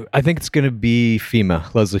 I think it's going to be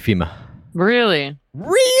Leslie Fema. Really?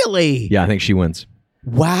 Really? Yeah, I think she wins.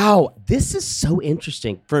 Wow, this is so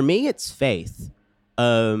interesting. For me, it's Faith.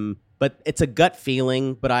 But it's a gut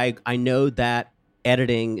feeling, but I know that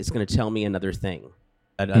editing is going to tell me another thing.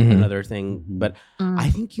 Another thing. But I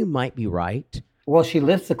think you might be right. Well, she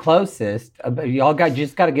lives the closest. But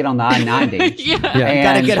just got to get on the I-90. Yeah. You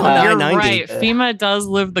got to get on the You're I-90. right. FEMA does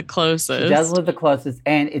live the closest. She does live the closest,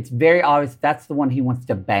 and it's very obvious that's the one he wants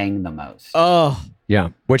to bang the most. Oh, Yeah,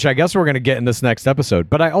 which I guess we're going to get in this next episode.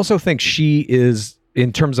 But I also think she is,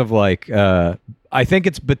 in terms of like, I think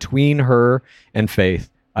it's between her and Faith.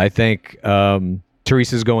 I think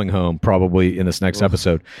Teresa's going home probably in this next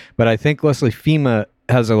episode. But I think Leslie Fema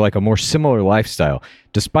has a more similar lifestyle.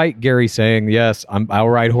 Despite Gary saying, yes, I'll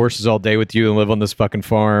ride horses all day with you and live on this fucking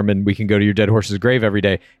farm and we can go to your dead horse's grave every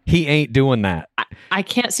day. He ain't doing that. I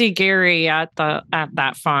can't see Gary at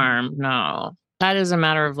that farm. No, that is a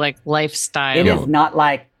matter of like lifestyle. It is not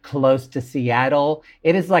like close to Seattle.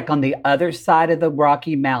 It is like on the other side of the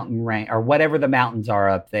Rocky Mountain range or whatever the mountains are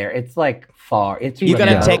up there. It's like far. It's you got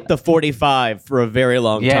to take the 45 for a very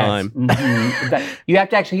long time. Mm-hmm.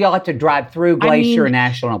 Y'all have to drive through Glacier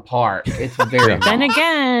National Park. It's very long. Then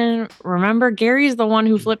again, remember Gary's the one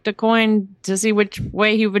who flipped a coin to see which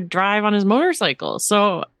way he would drive on his motorcycle.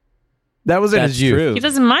 So that was in his youth. True. He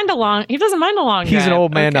doesn't mind a long He's drive. an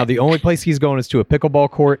old man now. The only place he's going is to a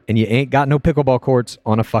pickleball court, and you ain't got no pickleball courts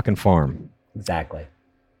on a fucking farm. Exactly.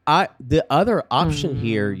 The other option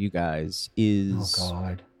here, you guys, is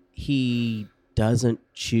he doesn't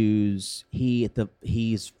choose. He's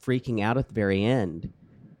freaking out at the very end,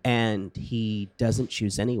 and he doesn't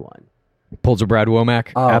choose anyone. Pulls a Brad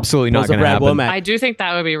Womack. Absolutely not going to happen. I do think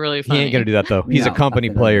that would be really funny. He ain't going to do that, though. He's a company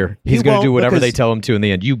not player. He's going to do whatever they tell him to in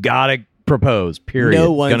the end. You got to propose, period.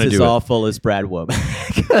 No one's Gonna as do awful as Brad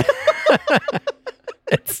Womack.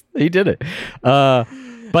 He did it.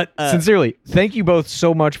 But sincerely, thank you both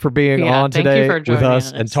so much for being on today with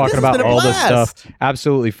us and talking about all this stuff.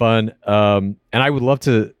 Absolutely fun. And I would love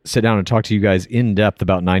to sit down and talk to you guys in depth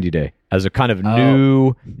about 90 Day as a kind of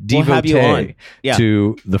new devotee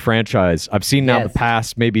to the franchise. I've seen now the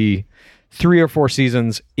past maybe 3 or 4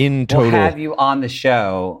 seasons in total. We'll have you on the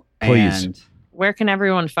show. Please. And where can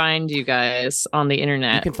everyone find you guys on the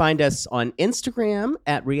internet? You can find us on Instagram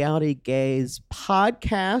at Reality Gaze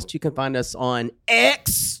Podcast. You can find us on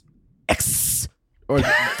X, or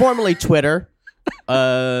formerly Twitter,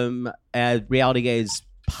 at Reality Gaze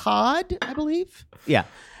Pod, I believe. Yeah.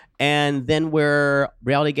 And then we're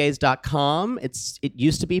realitygaze.com. It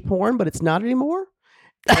used to be porn, but it's not anymore.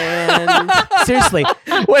 And seriously,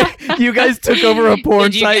 wait, you guys took over a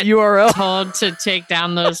porn site URL? Told to take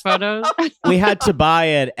down those photos? We had to buy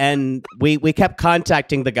it, and we kept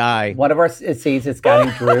contacting the guy. One of our seasons, guy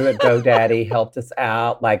named Drew at GoDaddy, helped us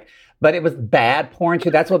out. But it was bad porn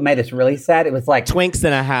too. That's what made us really sad. It was like twinks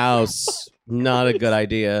in a house. Not a good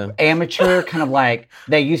idea. Amateur, kind of like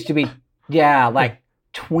they used to be. Yeah, like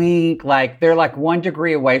twink, like they're like 1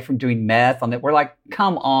 degree away from doing meth on it. We're like,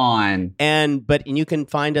 come on. But you can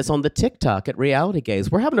find us on the TikTok at Reality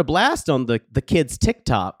Gaze. We're having a blast on the kids'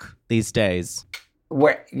 TikTok these days.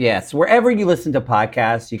 Wherever you listen to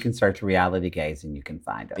podcasts, you can search Reality Gaze and you can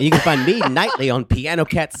find us. You can find me nightly on Piano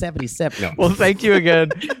Cat 77. No. Well, thank you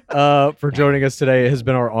again for joining us today. It has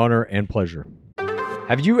been our honor and pleasure.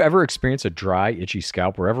 Have you ever experienced a dry, itchy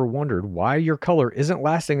scalp or ever wondered why your color isn't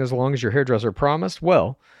lasting as long as your hairdresser promised?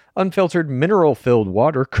 Well, unfiltered, mineral-filled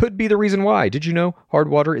water could be the reason why. Did you know hard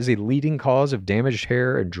water is a leading cause of damaged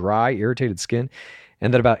hair and dry, irritated skin?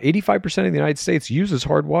 And that about 85% of the United States uses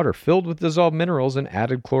hard water filled with dissolved minerals and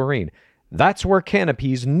added chlorine. That's where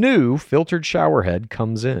Canopy's new filtered shower head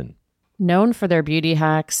comes in. Known for their beauty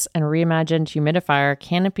hacks and reimagined humidifier,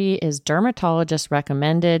 Canopy is dermatologist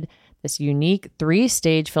recommended. This unique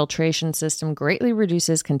 3-stage filtration system greatly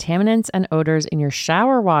reduces contaminants and odors in your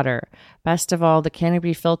shower water. Best of all, the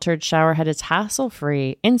Canopy filtered shower head is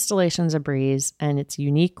hassle-free, installation's a breeze, and its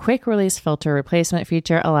unique quick-release filter replacement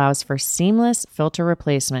feature allows for seamless filter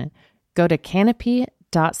replacement. Go to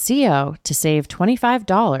canopy.co to save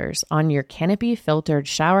 $25 on your Canopy filtered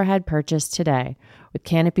shower head purchase today with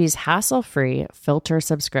Canopy's hassle-free filter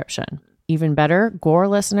subscription. Even better, Gore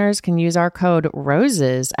listeners can use our code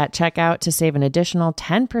ROSES at checkout to save an additional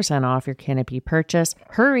 10% off your Canopy purchase.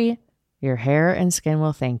 Hurry! Your hair and skin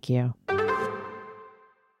will thank you.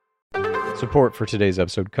 Support for today's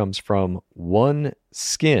episode comes from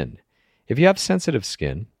OneSkin. If you have sensitive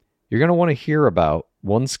skin, you're going to want to hear about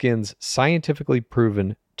OneSkin's scientifically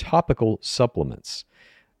proven topical supplements.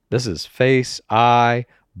 This is face, eye,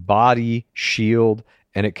 body, shield,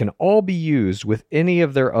 and it can all be used with any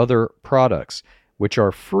of their other products, which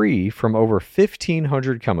are free from over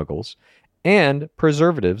 1,500 chemicals and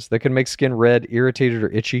preservatives that can make skin red, irritated,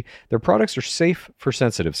 or itchy. Their products are safe for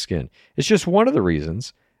sensitive skin. It's just one of the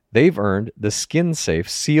reasons they've earned the Skin Safe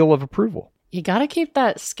seal of approval. You got to keep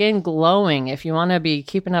that skin glowing if you want to be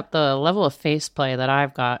keeping up the level of face play that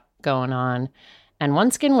I've got going on. And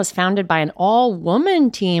OneSkin was founded by an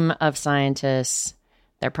all-woman team of scientists.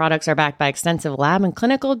 Their products are backed by extensive lab and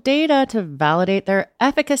clinical data to validate their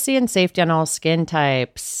efficacy and safety on all skin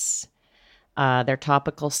types. Their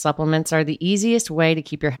topical supplements are the easiest way to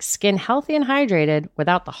keep your skin healthy and hydrated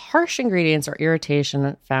without the harsh ingredients or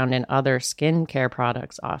irritation found in other skincare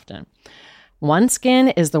products often.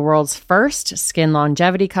 OneSkin is the world's first skin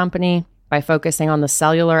longevity company. By focusing on the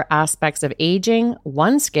cellular aspects of aging,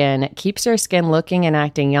 OneSkin keeps your skin looking and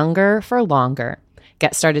acting younger for longer.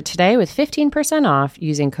 Get started today with 15% off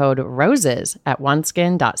using code ROSES at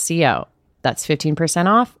oneskin.co. That's 15%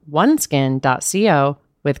 off oneskin.co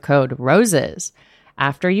with code ROSES.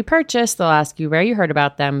 After you purchase, they'll ask you where you heard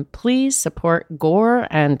about them. Please support Gore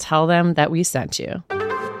and tell them that we sent you.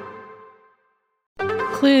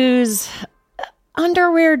 Clues.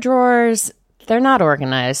 Underwear drawers, they're not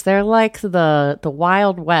organized. They're like the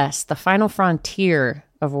Wild West, the final frontier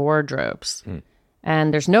of wardrobes.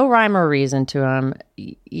 And there's no rhyme or reason to them.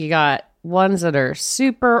 You got ones that are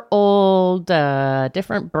super old,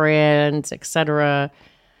 different brands, etc.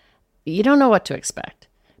 You don't know what to expect.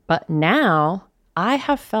 But now I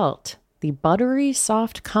have felt the buttery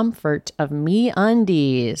soft comfort of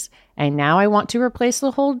MeUndies. And now I want to replace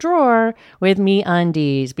the whole drawer with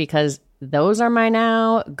MeUndies because those are my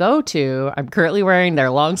now go-to. I'm currently wearing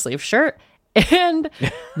their long sleeve shirt and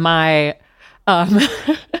my,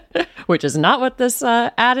 which is not what this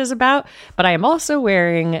ad is about, but I am also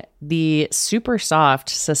wearing the super soft,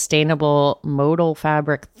 sustainable modal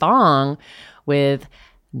fabric thong with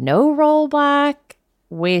no rollback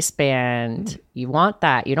waistband. You want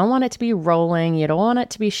that. You don't want it to be rolling. You don't want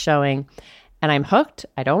it to be showing. And I'm hooked.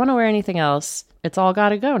 I don't want to wear anything else. It's all got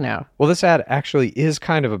to go now. Well, this ad actually is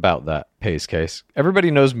kind of about that, Pace Case. Everybody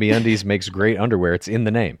knows MeUndies makes great underwear. It's in the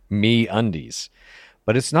name, MeUndies.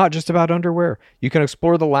 But it's not just about underwear. You can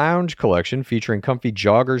explore the lounge collection featuring comfy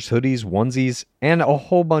joggers, hoodies, onesies, and a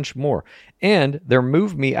whole bunch more. And their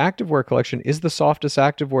Move Me activewear collection is the softest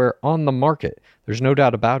activewear on the market. There's no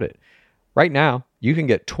doubt about it. Right now, you can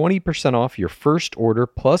get 20% off your first order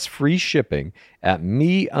plus free shipping at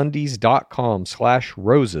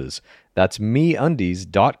MeUndies.com/roses. That's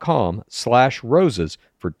MeUndies.com/roses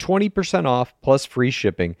for 20% off plus free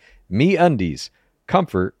shipping. MeUndies,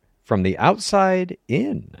 comfort from the outside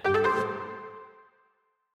in.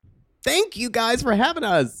 Thank you guys for having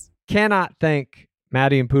us. Cannot thank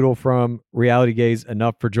Maddie and Poodle from Reality Gaze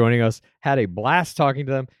enough for joining us. Had a blast talking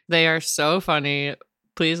to them. They are so funny.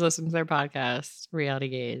 Please listen to their podcast, Reality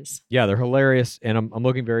Gaze. Yeah, they're hilarious, and I'm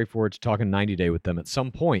looking very forward to talking 90 Day with them at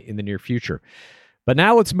some point in the near future. But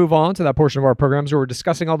now let's move on to that portion of our programs where we're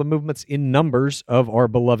discussing all the movements in numbers of our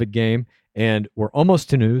beloved game, and we're almost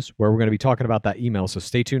to news where we're going to be talking about that email, so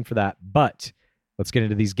stay tuned for that. But let's get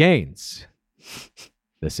into these gains.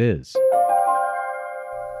 This is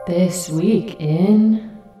This Week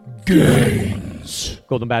in Games.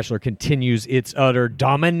 Golden Bachelor continues its utter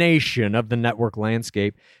domination of the network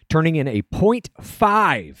landscape, turning in a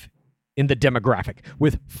 0.5 in the demographic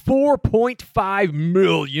with 4.5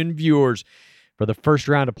 million viewers for the first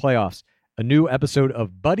round of playoffs. A new episode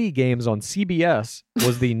of Buddy Games on CBS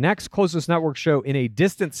was the next closest network show in a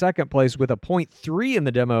distant second place with a 0.3 in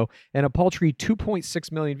the demo and a paltry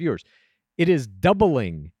 2.6 million viewers. It is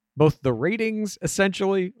doubling both the ratings,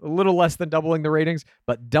 essentially, a little less than doubling the ratings,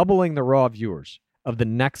 but doubling the raw viewers of the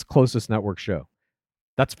next closest network show.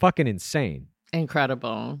 That's fucking insane.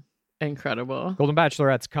 Incredible. Incredible. Golden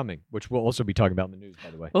Bachelorette's coming, which we'll also be talking about in the news,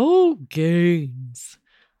 by the way. Oh, gains.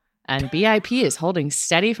 And BIP is holding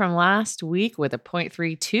steady from last week with a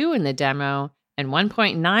 0.32 in the demo and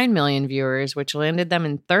 1.9 million viewers, which landed them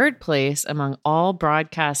in third place among all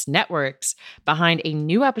broadcast networks, behind a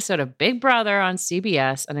new episode of Big Brother on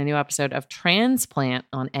CBS and a new episode of Transplant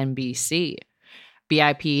on NBC.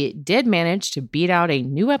 BIP did manage to beat out a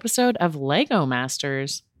new episode of Lego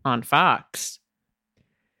Masters on Fox.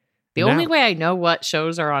 The only way I know what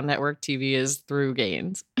shows are on network TV is through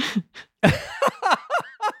gains.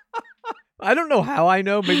 I don't know how I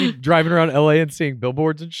know. Maybe driving around LA and seeing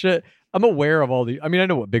billboards and shit. I'm aware of all the. I mean, I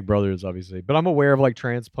know what Big Brother is, obviously, but I'm aware of like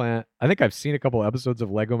Transplant. I think I've seen a couple episodes of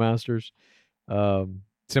Lego Masters,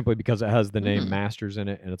 simply because it has the name Masters in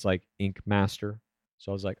it, and it's like Ink Master.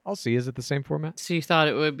 So I was like, I'll see. Is it the same format? So you thought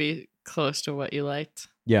it would be close to what you liked?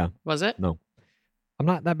 Yeah. Was it? No. I'm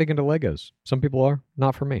not that big into Legos. Some people are.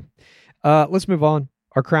 Not for me. Let's move on.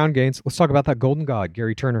 Our crown gains. Let's talk about that golden god,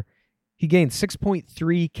 Gary Turner. He gained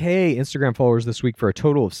 6.3K Instagram followers this week for a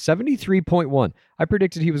total of 73.1. I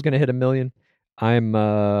predicted he was going to hit 1 million. I'm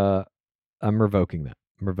revoking that.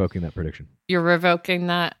 I'm revoking that prediction. You're revoking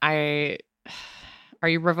that? Are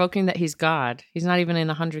you revoking that he's God? He's not even in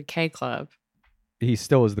the 100K club. He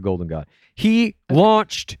still is the golden god. He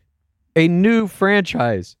launched a new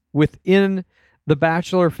franchise within the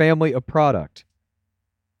Bachelor family of product.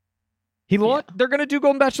 They're going to do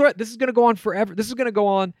Golden Bachelorette. This is going to go on forever. This is going to go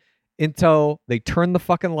on until they turn the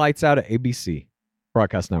fucking lights out at ABC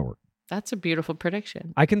Broadcast Network. That's a beautiful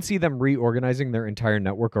prediction. I can see them reorganizing their entire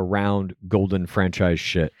network around Golden franchise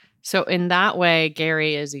shit. So in that way,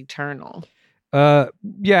 Gary is eternal.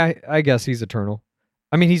 Yeah, I guess he's eternal.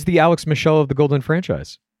 I mean, he's the Alex Michelle of the Golden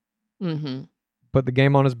franchise. Mm-hmm. Put the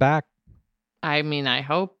game on his back. I mean, I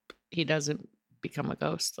hope he doesn't become a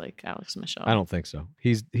ghost like Alex Michelle. I don't think so.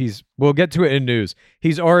 He's. We'll get to it in news.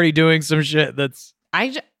 He's already doing some shit that's.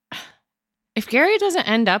 If Gary doesn't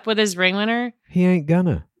end up with his ring winner, He ain't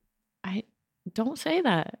gonna. I don't say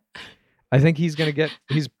that. I think he's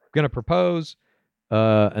gonna propose,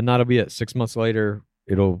 and that'll be it. 6 months later,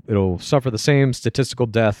 it'll suffer the same statistical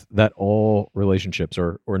death that all relationships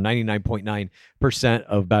or 99.9%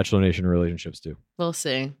 of Bachelor Nation relationships do. We'll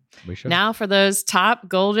see. We should. Now for those top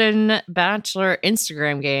Golden Bachelor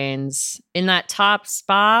Instagram gains. In that top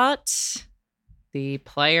spot, the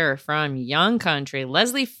player from Young Country,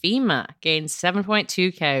 Leslie Fema, gained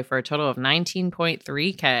 7.2K for a total of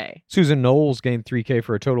 19.3K. Susan Knowles gained 3K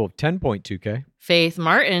for a total of 10.2K. Faith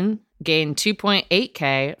Martin gained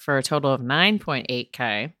 2.8K for a total of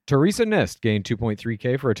 9.8K. Teresa Nist gained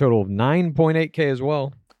 2.3K for a total of 9.8K as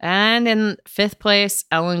well. And in fifth place,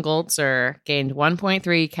 Ellen Goltzer gained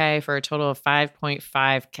 1.3K for a total of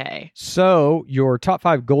 5.5K. So your top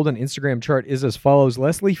 5 golden Instagram chart is as follows.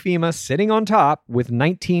 Leslie Fema sitting on top with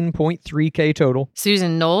 19.3K total.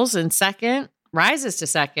 Susan Knowles in second, rises to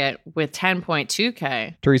second with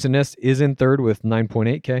 10.2K. Teresa Nist is in third with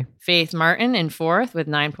 9.8K. Faith Martin in fourth with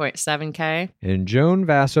 9.7K. And Joan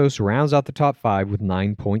Vassos rounds out the top 5 with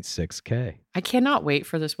 9.6K. I cannot wait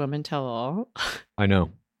for this women tell all. I know.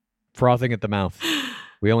 Frothing at the mouth.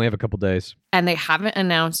 We only have a couple days. And they haven't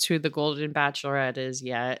announced who the Golden Bachelorette is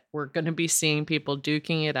yet. We're going to be seeing people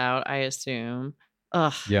duking it out, I assume.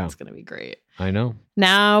 Ugh, yeah. It's going to be great. I know.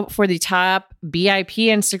 Now for the top BIP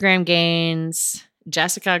Instagram gains.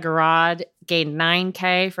 Jessica Garrod gained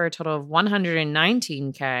 9K for a total of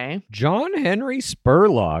 119K. John Henry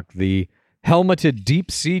Spurlock, the helmeted deep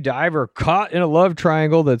sea diver caught in a love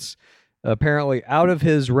triangle that's apparently out of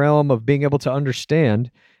his realm of being able to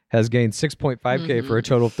understand, has gained 6.5K for a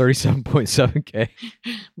total of 37.7K.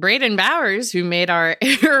 Braden Bowers, who made our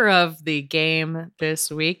error of the game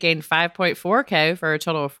this week, gained 5.4K for a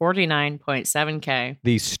total of 49.7K.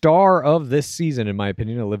 The star of this season, in my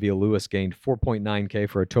opinion, Olivia Lewis, gained 4.9K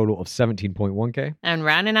for a total of 17.1K. And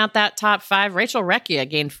rounding out that top 5, Rachel Recchia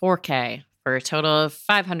gained 4K for a total of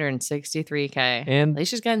 563K. And at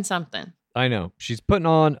least she's getting something. I know. She's putting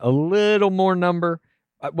on a little more number.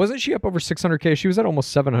 Wasn't she up over 600K? She was at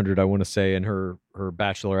almost 700, I want to say, in her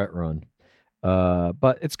Bachelorette run.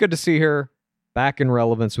 But it's good to see her back in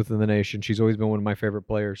relevance within the nation. She's always been one of my favorite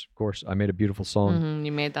players. Of course, I made a beautiful song.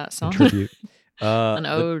 You made that song. Tribute. An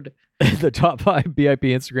ode. The top 5 BIP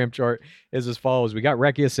Instagram chart is as follows. We got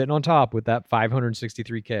Recchia sitting on top with that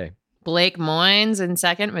 563K. Blake Moynes in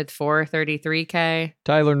second with 433K.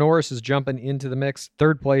 Tyler Norris is jumping into the mix.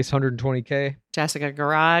 Third place, 120K. Jessica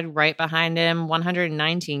Garrod right behind him,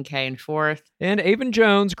 119K in fourth. And Avon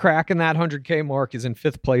Jones, cracking that 100K mark, is in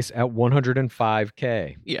fifth place at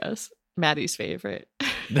 105K. Yes, Maddie's favorite.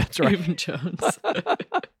 That's right. Avon Jones.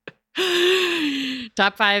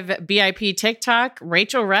 Top 5 BIP TikTok.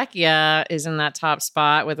 Rachel Recchia is in that top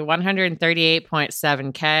spot with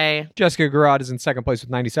 138.7K. Jessica Garrod is in second place with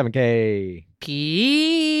 97K.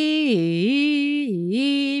 PP.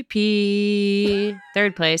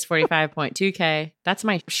 Third place, 45.2K. That's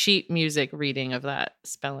my sheet music reading of that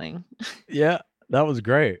spelling. Yeah, that was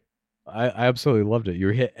great. I absolutely loved it. You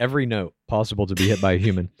hit every note possible to be hit by a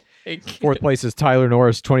human. Fourth place is Tyler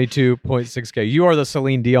Norris, 22.6K. You are the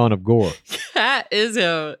Celine Dion of Gore. Kat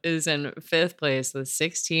Izzo is in fifth place with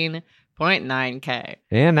 16.9K.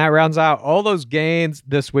 And that rounds out all those gains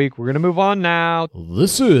this week. We're going to move on now.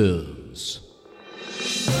 This is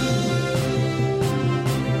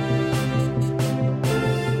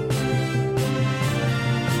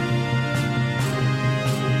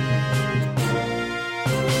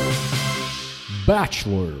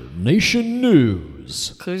Bachelor Nation News.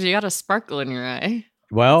 Clues, you got a sparkle in your eye.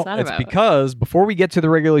 Well, it's because before we get to the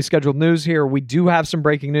regularly scheduled news here, we do have some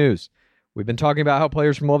breaking news. We've been talking about how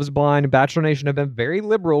players from Love is Blind and Bachelor Nation have been very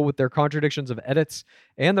liberal with their contradictions of edits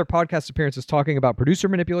and their podcast appearances talking about producer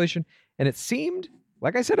manipulation. And it seemed,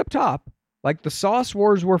 like I said up top, like the sauce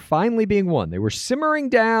wars were finally being won. They were simmering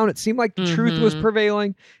down. It seemed like the truth was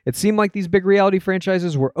prevailing. It seemed like these big reality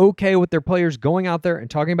franchises were okay with their players going out there and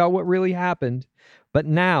talking about what really happened. But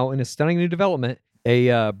now, in a stunning new development,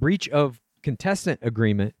 a breach of contestant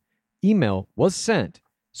agreement email was sent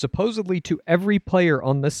supposedly to every player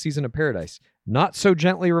on this season of Paradise, not so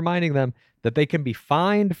gently reminding them that they can be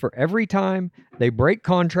fined for every time they break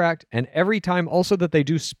contract and every time also that they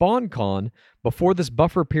do SpawnCon before this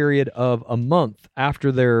buffer period of a month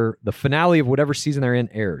after the finale of whatever season they're in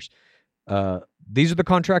airs. These are the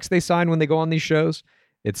contracts they sign when they go on these shows.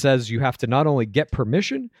 It says you have to not only get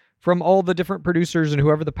permission from all the different producers and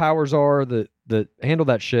whoever the powers are that handle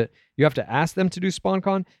that shit, you have to ask them to do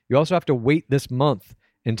SpawnCon. You also have to wait this month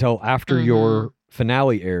until after your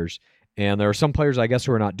finale airs. And there are some players, I guess,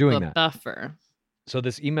 who are not doing that. Buffer. So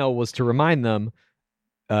this email was to remind them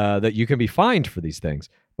that you can be fined for these things.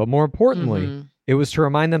 But more importantly, it was to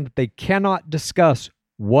remind them that they cannot discuss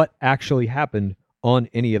what actually happened on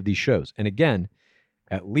any of these shows. And again,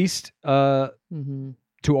 at least to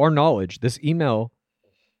our knowledge, this email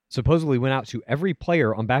supposedly went out to every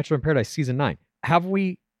player on Bachelor in Paradise Season 9. Have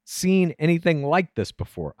we seen anything like this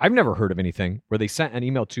before? I've never heard of anything where they sent an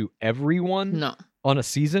email to everyone on a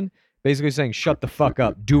season, basically saying, shut the fuck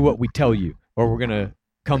up, do what we tell you, or we're going to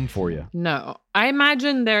come for you. No. I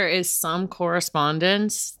imagine there is some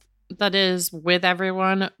correspondence that is with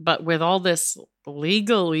everyone, but with all this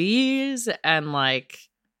legalese and like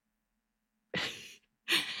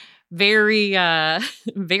very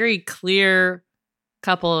very clear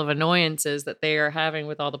couple of annoyances that they are having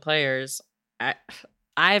with all the players,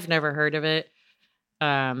 I've never heard of it.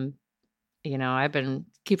 I've been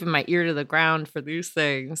keeping my ear to the ground for these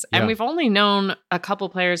things, and we've only known a couple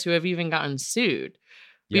players who have even gotten sued.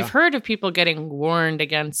 We've heard of people getting warned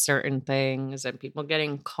against certain things and people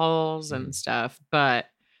getting calls and stuff, but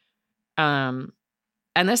and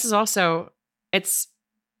this is also, it's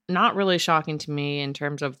not really shocking to me in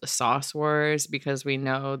terms of the sauce wars, because we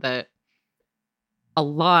know that a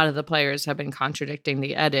lot of the players have been contradicting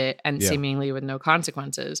the edit and seemingly with no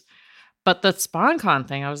consequences. But the SpawnCon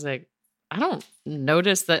thing, I was like, I don't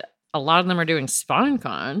notice that a lot of them are doing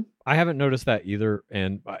SpawnCon. I haven't noticed that either.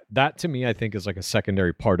 And that to me, I think is like a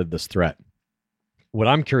secondary part of this threat. What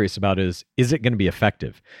I'm curious about is it going to be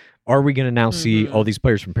effective? Are we going to now see all these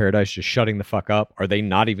players from Paradise just shutting the fuck up? Are they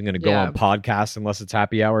not even going to go on podcasts unless it's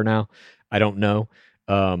happy hour now? I don't know.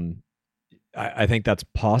 I think that's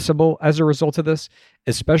possible as a result of this,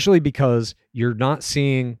 especially because you're not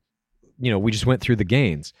seeing, we just went through the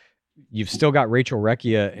gains. You've still got Rachel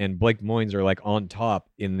Recchia and Blake Moynes are like on top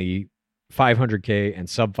in the 500K and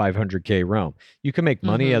sub 500K realm. You can make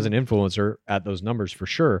money as an influencer at those numbers for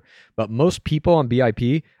sure, but most people on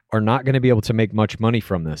BIP are not going to be able to make much money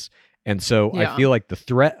from this. And so I feel like the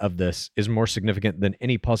threat of this is more significant than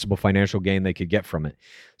any possible financial gain they could get from it.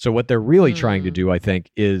 So what they're really trying to do, I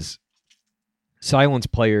think, is silence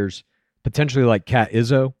players, potentially like Kat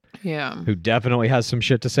Izzo, who definitely has some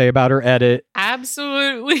shit to say about her edit.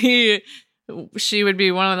 Absolutely. She would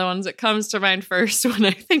be one of the ones that comes to mind first when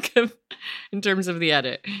I think of in terms of the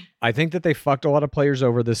edit. I think that they fucked a lot of players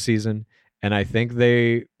over this season, and I think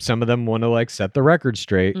some of them want to like set the record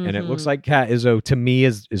straight. And it looks like Kat Izzo to me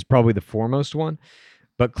is probably the foremost one,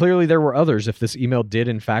 but clearly there were others. If this email did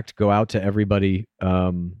in fact go out to everybody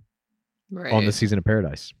on the season of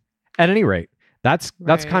Paradise, at any rate, that's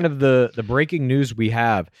kind of the breaking news we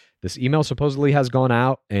have. This email supposedly has gone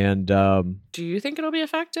out, and do you think it'll be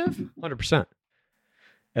effective? 100%.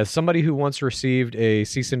 As somebody who once received a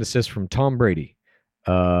cease and desist from Tom Brady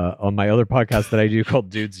on my other podcast that I do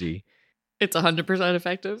called Dudesy, it's 100%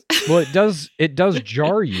 effective. Well, it does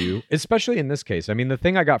jar you, especially in this case. I mean, the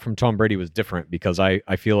thing I got from Tom Brady was different because I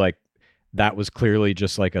feel like that was clearly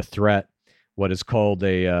just like a threat. What is called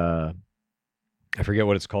I forget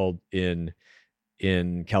what it's called in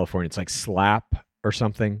California. It's like SLAP or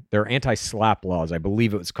something. There are anti-SLAP laws. I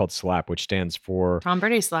believe it was called SLAP, which stands for Tom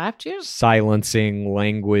Brady slapped you? Silencing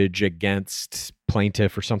language against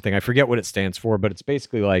plaintiff or something. I forget what it stands for, but it's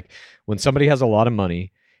basically like when somebody has a lot of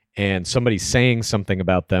money and somebody's saying something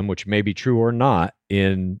about them, which may be true or not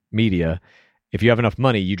in media, if you have enough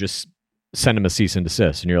money, you just send them a cease and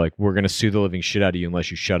desist. And you're like, we're going to sue the living shit out of you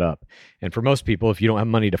unless you shut up. And for most people, if you don't have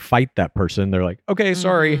money to fight that person, they're like, okay,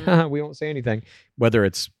 sorry, we won't say anything, whether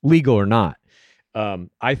it's legal or not.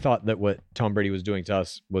 I thought that what Tom Brady was doing to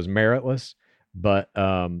us was meritless, but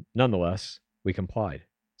nonetheless, we complied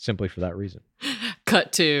simply for that reason.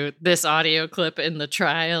 Cut to this audio clip in the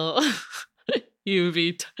trial.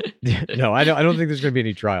 No, I don't think there's going to be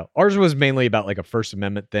any trial. Ours was mainly about like a First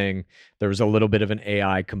Amendment thing. There was a little bit of an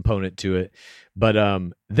AI component to it, but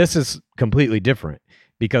this is completely different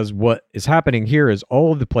because what is happening here is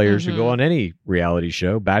all of the players who go on any reality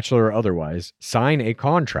show, Bachelor or otherwise, sign a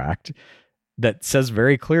contract that says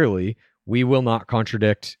very clearly, we will not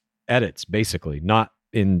contradict edits, basically, not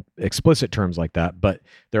in explicit terms like that, but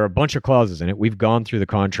there are a bunch of clauses in it. We've gone through the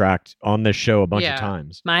contract on this show a bunch of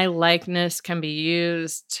times. My likeness can be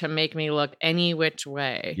used to make me look any which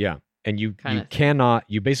way. Yeah. And you cannot,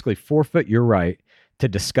 you basically forfeit your right to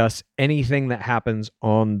discuss anything that happens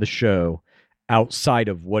on the show outside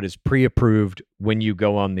of what is pre-approved when you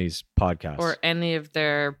go on these podcasts. Or any of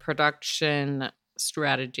their production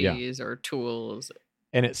strategies or tools.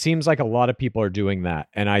 And it seems like a lot of people are doing that.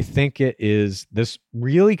 And I think this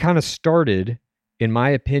really kind of started, in my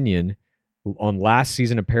opinion, on last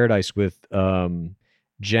season of Paradise with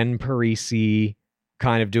Jen Parisi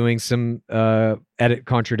kind of doing some edit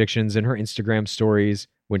contradictions in her Instagram stories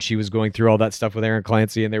when she was going through all that stuff with Aaron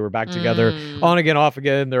Clancy and they were back together on again, off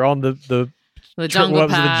again. They're on the jungle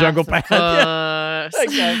path. The jungle path. Yeah,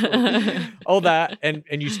 exactly. All that. And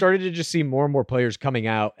you started to just see more and more players coming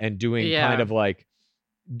out and doing kind of like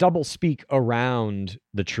double speak around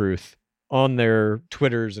the truth on their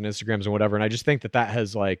Twitters and Instagrams and whatever. And I just think that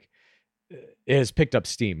has it has picked up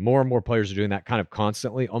steam. More and more players are doing that kind of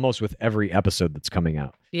constantly, almost with every episode that's coming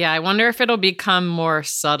out. Yeah, I wonder if it'll become more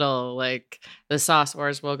subtle. Like the Sauce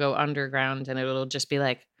Wars will go underground and it'll just be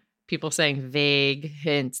like people saying vague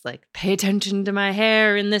hints like, pay attention to my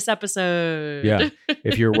hair in this episode. Yeah.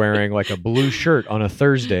 If you're wearing like a blue shirt on a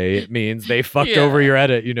Thursday, it means they fucked over your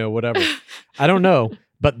edit, whatever. I don't know.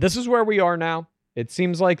 But this is where we are now. It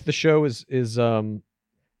seems like the show is at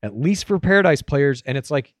least for Paradise players. And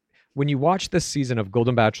it's like, when you watch this season of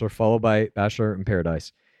Golden Bachelor followed by Bachelor in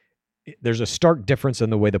Paradise, there's a stark difference in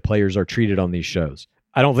the way the players are treated on these shows.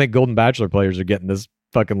 I don't think Golden Bachelor players are getting this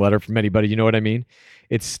fucking letter from anybody. You know what I mean?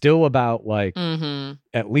 It's still about like,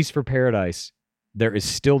 at least for Paradise, there is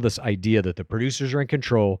still this idea that the producers are in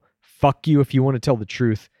control. Fuck you if you want to tell the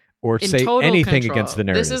truth or say anything against the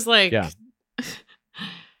narrative. This is like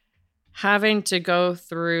having to go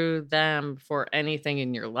through them for anything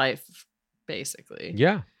in your life. Basically.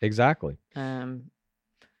 Yeah, exactly. Yeah,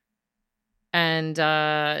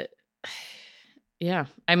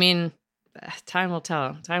 I mean, time will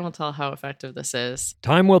tell. Time will tell how effective this is.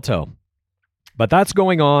 Time will tell. But that's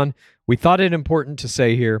going on. We thought it important to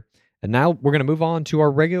say here. And now we're going to move on to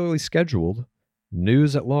our regularly scheduled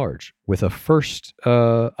news at large with a first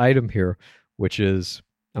item here, which is,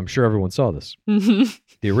 I'm sure everyone saw this.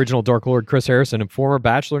 The original Dark Lord Chris Harrison and former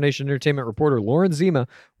Bachelor Nation Entertainment reporter Lauren Zima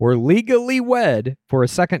were legally wed for a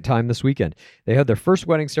second time this weekend. They had their first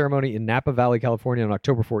wedding ceremony in Napa Valley, California on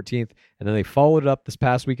October 14th, and then they followed it up this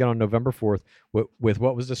past weekend on November 4th with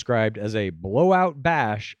what was described as a blowout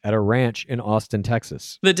bash at a ranch in Austin,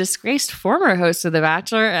 Texas. The disgraced former host of The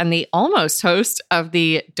Bachelor and the almost host of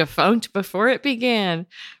the defunct Before It Began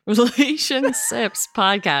Relationships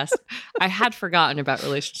podcast. I had forgotten about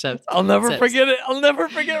relationships. I'll never forget it. I'll never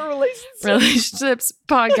forget Relationships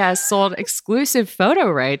podcast sold exclusive photo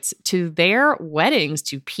rights to their weddings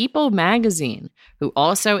to People magazine, who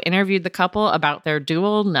also interviewed the couple about their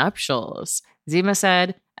dual nuptials. Zima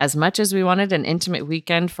said, as much as we wanted an intimate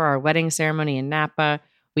weekend for our wedding ceremony in Napa,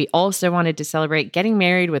 we also wanted to celebrate getting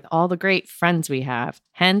married with all the great friends we have,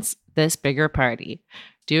 hence this bigger party.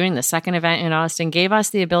 Doing the second event in Austin gave us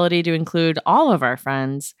the ability to include all of our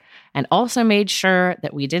friends and also made sure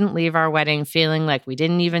that we didn't leave our wedding feeling like we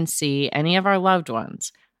didn't even see any of our loved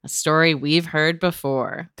ones, a story we've heard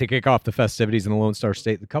before. To kick off the festivities in the Lone Star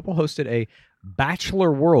State, the couple hosted a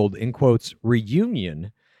Bachelor World, in quotes,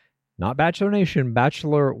 reunion. Not Bachelor Nation,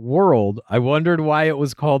 Bachelor World. I wondered why it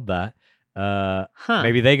was called that.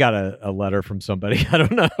 Maybe they got a letter from somebody. I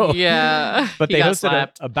don't know. Yeah. But they hosted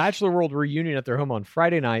a Bachelor World reunion at their home on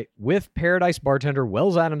Friday night with Paradise bartender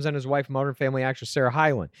Wells Adams and his wife, Modern Family actress Sarah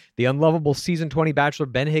Hyland, the unlovable season 20 Bachelor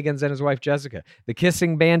Ben Higgins and his wife Jessica, the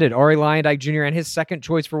kissing bandit Ari Lyondike Jr. and his second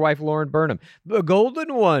choice for wife Lauren Burnham, the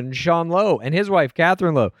golden one Sean Lowe and his wife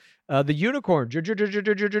Catherine Lowe, the unicorn, Fletcher,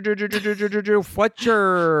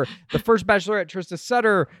 the first Bachelorette, Trista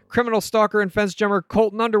Sutter, criminal stalker and fence jumper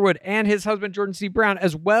Colton Underwood, and his husband Jordan C. Brown,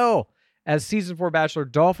 as well as season 4 Bachelor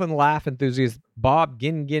dolphin laugh enthusiast Bob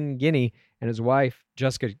Guiney and his wife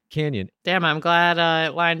Jessica Canyon. Damn, I'm glad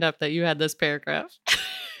it lined up that you had this paragraph.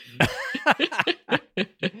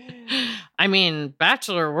 I mean,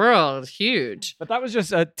 Bachelor World, huge. But that was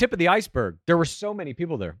just a tip of the iceberg. There were so many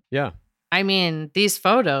people there. Yeah. I mean, these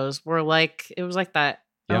photos were like, it was like that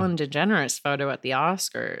Ellen DeGeneres photo at the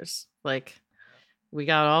Oscars. Like, we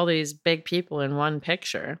got all these big people in one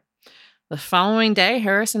picture. The following day,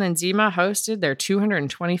 Harrison and Zima hosted their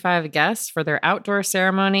 225 guests for their outdoor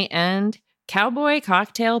ceremony and cowboy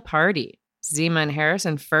cocktail party. Zima and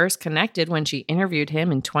Harrison first connected when she interviewed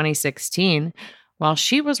him in 2016 while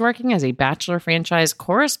she was working as a Bachelor franchise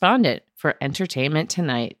correspondent for Entertainment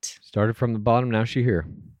Tonight. Started from the bottom, now she here.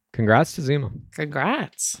 Congrats to Zima.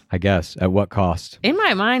 Congrats. I guess. At what cost? In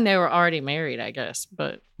my mind, they were already married, I guess,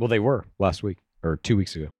 but... Well, they were last week, or 2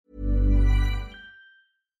 weeks ago.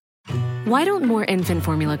 Why don't more infant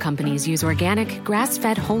formula companies use organic,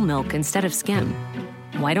 grass-fed whole milk instead of skim?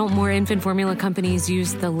 Why don't more infant formula companies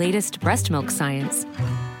use the latest breast milk science?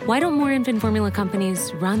 Why don't more infant formula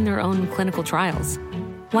companies run their own clinical trials?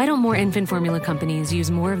 Why don't more infant formula companies use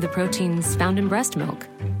more of the proteins found in breast milk?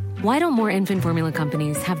 Why don't more infant formula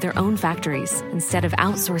companies have their own factories instead of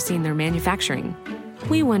outsourcing their manufacturing?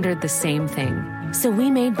 We wondered the same thing. So we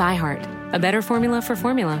made ByHeart, a better formula for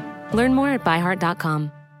formula. Learn more at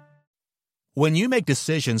byheart.com. When you make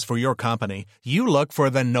decisions for your company, you look for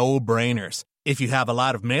the no-brainers. If you have a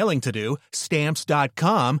lot of mailing to do,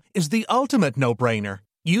 Stamps.com is the ultimate no-brainer.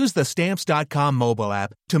 Use the Stamps.com mobile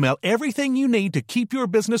app to mail everything you need to keep your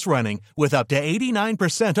business running with up to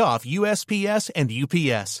 89% off USPS and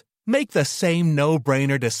UPS. Make the same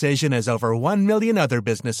no-brainer decision as over 1 million other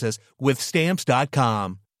businesses with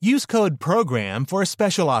Stamps.com. Use code PROGRAM for a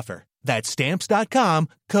special offer. That's Stamps.com,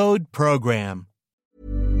 code PROGRAM.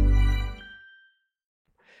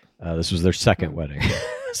 This was their second wedding.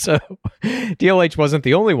 So DLH wasn't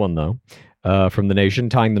the only one, though. From the Nation,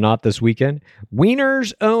 tying the knot this weekend.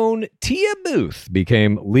 Wiener's own Tia Booth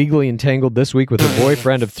became legally entangled this week with her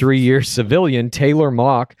boyfriend of 3 years, civilian Taylor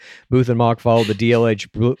Mock. Booth and Mock followed the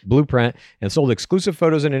DLH blueprint and sold exclusive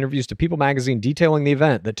photos and interviews to People magazine detailing the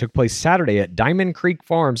event that took place Saturday at Diamond Creek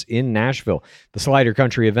Farms in Nashville. The Slider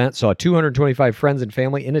Country event saw 225 friends and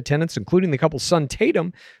family in attendance, including the couple's son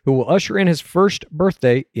Tatum, who will usher in his first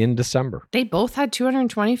birthday in December. They both had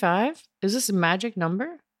 225? Is this a magic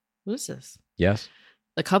number? What is this? Yes.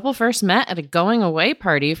 The couple first met at a going-away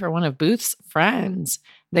party for one of Booth's friends.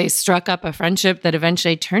 They struck up a friendship that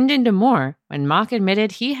eventually turned into more when Mock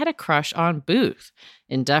admitted he had a crush on Booth.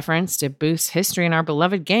 In deference to Booth's history in our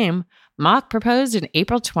beloved game, Mock proposed in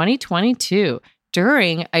April 2022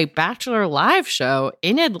 during a Bachelor live show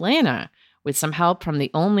in Atlanta with some help from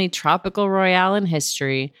the only tropical royale in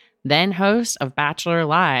history, then host of Bachelor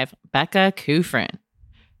Live, Becca Kufrin.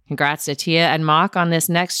 Congrats to Tia and Mock on this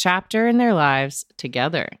next chapter in their lives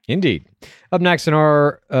together. Indeed. Up next in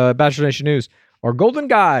our Bachelor Nation news, our golden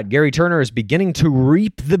god, Gary Turner, is beginning to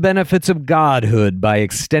reap the benefits of godhood by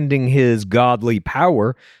extending his godly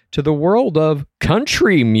power to the world of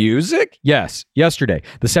country music. Yes, yesterday,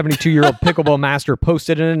 the 72-year-old pickleball master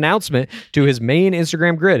posted an announcement to his main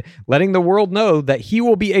Instagram grid, letting the world know that he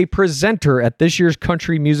will be a presenter at this year's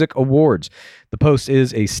Country Music Awards. The post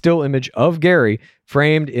is a still image of Gary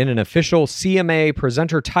framed in an official CMA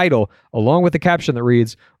presenter title, along with a caption that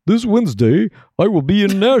reads, "This Wednesday, I will be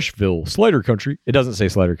in Nashville, Slider Country." It doesn't say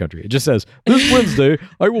Slider Country. It just says, "This Wednesday,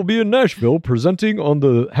 I will be in Nashville presenting on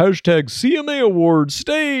the hashtag CMA Awards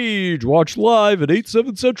stage. Watch live at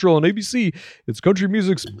 8/7 Central on ABC. It's country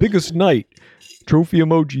music's biggest night. Trophy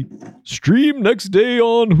emoji. Stream next day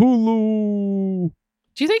on Hulu."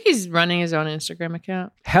 Do you think he's running his own Instagram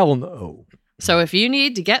account? Hell no. So if you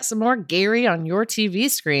need to get some more Gary on your TV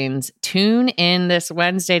screens, tune in this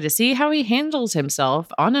Wednesday to see how he handles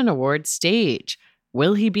himself on an award stage.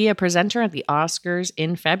 Will he be a presenter at the Oscars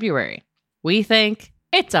in February? We think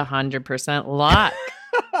it's 100% lock.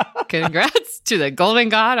 Congrats to the Golden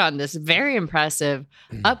God on this very impressive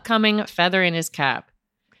upcoming feather in his cap.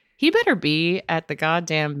 He better be at the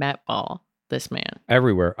goddamn Met Ball, this man.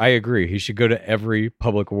 Everywhere. I agree. He should go to every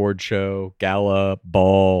public award show, gala,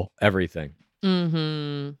 ball, everything.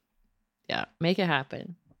 Mm-hmm. Yeah, make it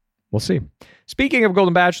happen. We'll see. Speaking of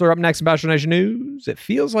Golden Bachelor, up next in Bachelor Nation News, it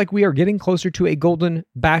feels like we are getting closer to a Golden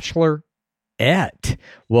Bachelorette.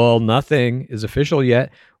 Well, nothing is official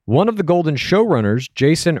yet. One of the Golden showrunners,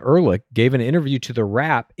 Jason Ehrlich, gave an interview to The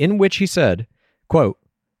Wrap in which he said, quote,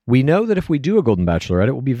 "We know that if we do a Golden Bachelorette,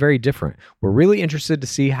 it will be very different. We're really interested to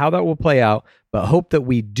see how that will play out, but hope that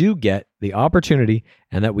we do get the opportunity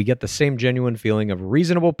and that we get the same genuine feeling of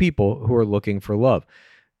reasonable people who are looking for love."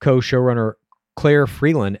 Co-showrunner Claire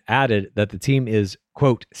Freeland added that the team is,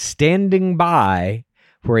 quote, "standing by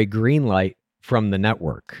for a green light from the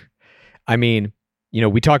network." I mean, you know,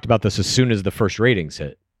 we talked about this as soon as the first ratings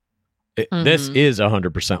hit. This is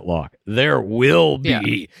 100% lock. There will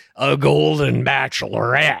be a Golden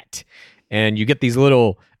Bachelorette. And you get these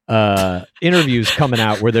little interviews coming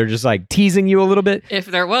out where they're just like teasing you a little bit. If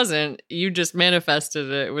there wasn't, you just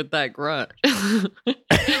manifested it with that grunt.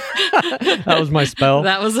 That was my spell.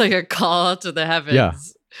 That was like a call to the heavens. Yeah.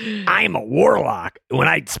 I'm a warlock. When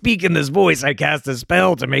I speak in this voice, I cast a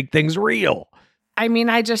spell to make things real. I mean,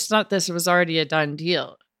 I just thought this was already a done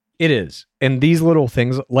deal. It is. And these little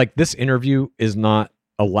things, like this interview is not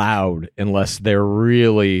allowed unless they're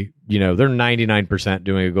really, they're 99%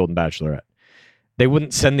 doing a Golden Bachelorette. They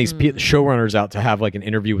wouldn't send these showrunners out to have like an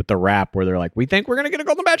interview with the Wrap where they're like, we think we're going to get a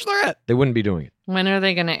Golden Bachelorette. They wouldn't be doing it. When are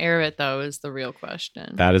they going to air it, though, is the real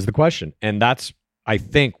question. That is the question. And that's, I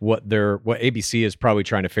think, what ABC is probably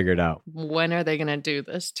trying to figure it out. When are they going to do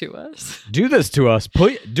this to us? Do this to us.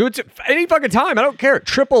 Do it any fucking time. I don't care.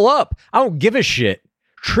 Triple up. I don't give a shit.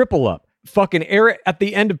 Triple up. Fucking air it at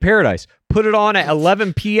the end of Paradise. Put it on at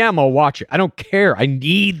 11 p.m. I'll watch it. I don't care. I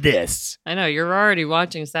need this. I know. You're already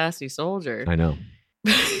watching Sassy Soldier. I know.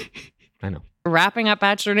 I know. Wrapping up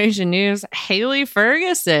Bachelor Nation news, Haley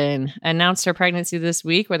Ferguson announced her pregnancy this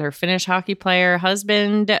week with her Finnish hockey player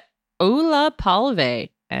husband, Ola Palve,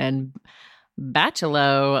 and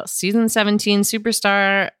Bachelor season 17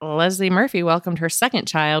 superstar Leslie Murphy welcomed her second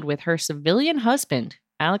child with her civilian husband,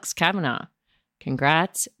 Alex Kavanaugh.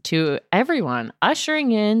 Congrats to everyone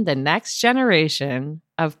ushering in the next generation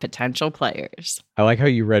of potential players. I like how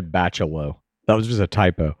you read Bachelor. That was just a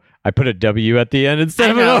typo. I put a W at the end instead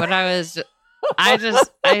of an O. But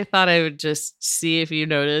I thought I would just see if you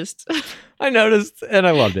noticed. I noticed and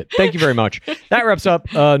I loved it. Thank you very much. That wraps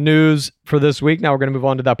up news for this week. Now we're going to move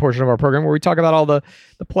on to that portion of our program where we talk about all the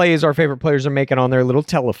plays our favorite players are making on their little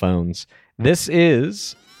telephones. This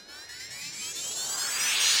is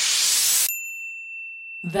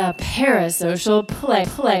the parasocial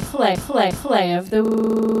play of the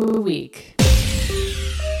week.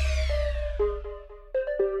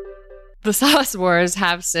 The sauce wars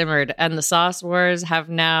have simmered, and the sauce wars have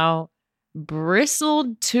now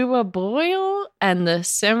bristled to a boil, and the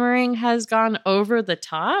simmering has gone over the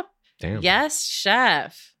top. Damn. Yes,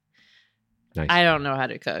 chef. Nice. I don't know how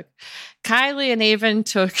to cook. Kylie and Avon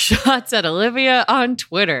took shots at Olivia on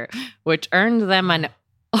Twitter, which earned them an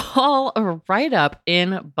all write-up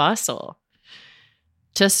in Bustle.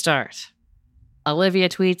 To start, Olivia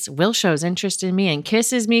tweets, Will shows interest in me and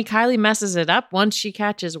kisses me. Kylie messes it up once she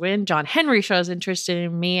catches wind. John Henry shows interest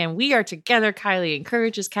in me and we are together. Kylie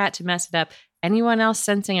encourages Kat to mess it up. Anyone else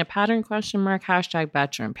sensing a pattern? ? Hashtag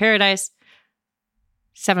Bachelor in Paradise.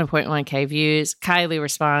 7.1K views. Kylie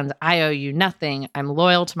responds, I owe you nothing. I'm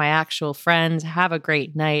loyal to my actual friends. Have a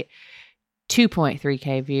great night.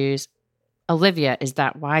 2.3K views. Olivia, is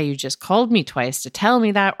that why you just called me twice to tell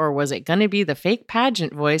me that? Or was it going to be the fake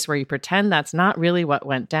pageant voice where you pretend that's not really what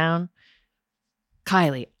went down?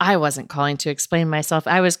 Kylie, I wasn't calling to explain myself.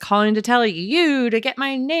 I was calling to tell you to get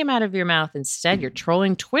my name out of your mouth. Instead, you're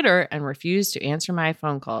trolling Twitter and refuse to answer my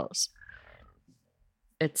phone calls.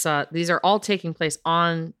 These are all taking place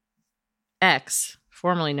on X,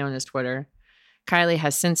 formerly known as Twitter. Kylie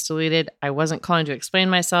has since deleted I wasn't calling to explain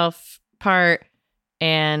myself part.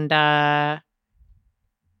 And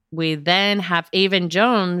we then have Avon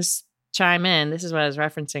Jones chime in. This is what I was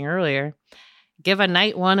referencing earlier. Give a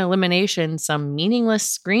night one elimination some meaningless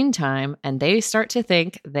screen time, and they start to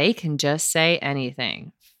think they can just say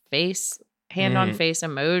anything. Hand on face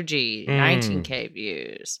emoji, 19K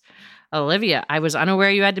views. Olivia, I was unaware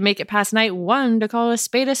you had to make it past night one to call a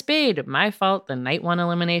spade a spade. My fault. The night one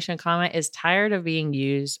elimination comment is tired of being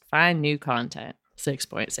used. Find new content.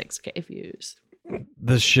 6.6K views.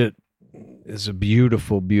 This shit is a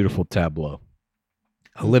beautiful, beautiful tableau.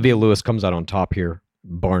 Olivia Lewis comes out on top here,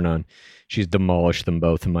 bar none. She's demolished them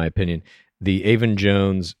both, in my opinion. The Avon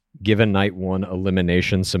Jones given night one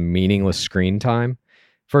elimination some meaningless screen time.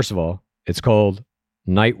 First of all, it's called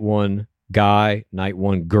night one guy, night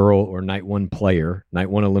one girl, or night one player. Night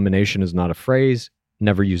one elimination is not a phrase.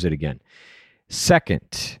 Never use it again.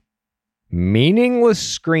 Second, meaningless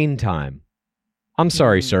screen time. I'm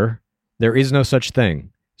sorry, sir. There is no such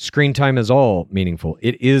thing. Screen time is all meaningful.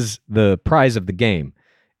 It is the prize of the game.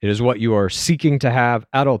 It is what you are seeking to have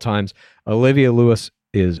at all times. Olivia Lewis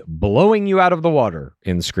is blowing you out of the water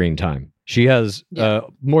in screen time. She has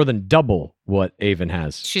more than double what Avon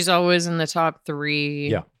has. She's always in the top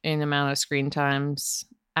 3 in amount of screen times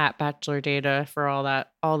at Bachelor Data for all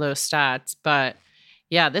those stats. But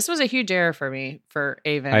yeah, this was a huge error for me, for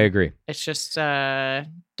Avon. I agree. It's just,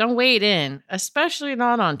 don't wade in, especially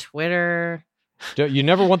not on Twitter. You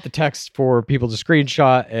never want the text for people to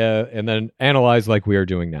screenshot and then analyze like we are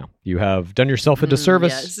doing now. You have done yourself a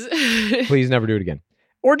disservice. Yes. Please never do it again.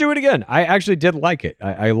 Or do it again. I actually did like it.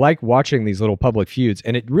 I like watching these little public feuds,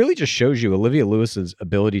 and it really just shows you Olivia Lewis's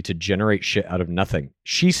ability to generate shit out of nothing.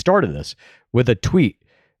 She started this with a tweet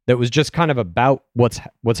that was just kind of about what's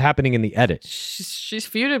happening in the edit. She's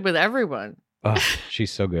feuded with everyone. Oh,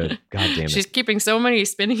 she's so good. God damn it. She's keeping so many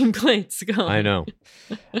spinning plates going. I know.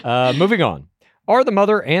 Moving on. Are the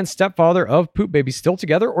mother and stepfather of Poop Baby still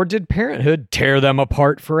together, or did parenthood tear them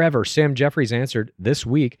apart forever? Sam Jeffries answered this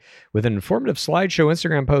week with an informative slideshow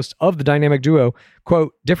Instagram post of the dynamic duo.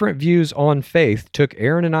 Quote, different views on faith took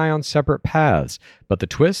Aaron and I on separate paths, but the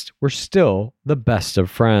twist, we're still the best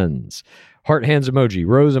of friends. Heart hands emoji,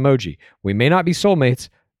 rose emoji. We may not be soulmates,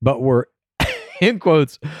 but we're, in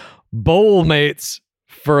quotes, bowl mates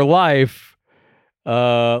for life.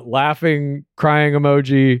 Laughing, crying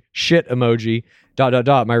emoji, shit emoji, ...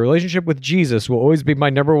 My relationship with Jesus will always be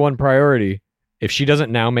my number one priority. If she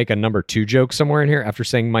doesn't now make a number 2 joke somewhere in here after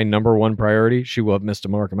saying my number 1 priority, she will have missed a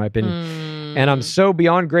mark, in my opinion. And I'm so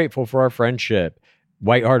beyond grateful for our friendship.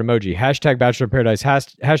 White heart emoji, hashtag Bachelor Paradise,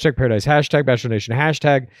 hashtag Paradise, hashtag Bachelor Nation,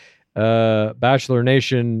 hashtag Bachelor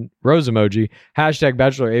Nation rose emoji, hashtag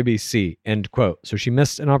Bachelor ABC, end quote. So she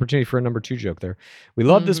missed an opportunity for a number 2 joke there. We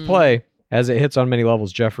love this play as it hits on many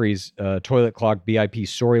levels. Jeffrey's toilet clock BIP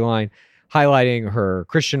storyline, highlighting her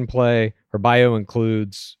Christian play. Her bio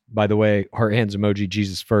includes, by the way, heart hands emoji,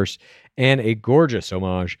 Jesus first, and a gorgeous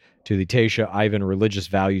homage to the Tayshia Ivan religious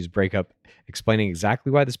values breakup, explaining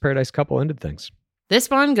exactly why this Paradise couple ended things. This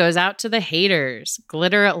one goes out to the haters.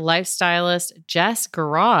 Glitter lifestylist Jess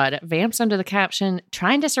Garrod vamps under the caption,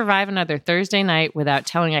 trying to survive another Thursday night without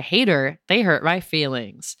telling a hater they hurt my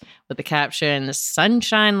feelings. With the caption,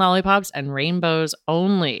 sunshine, lollipops, and rainbows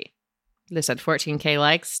only. This had 14K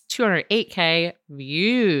likes, 208K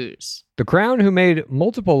views. The Crown, who made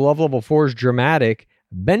multiple Love Level 4s dramatic,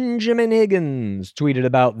 Benjamin Higgins tweeted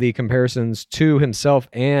about the comparisons to himself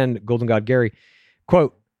and Golden God Gary.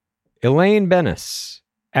 Quote, Elaine Bennis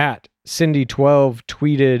at Cindy12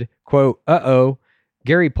 tweeted, quote,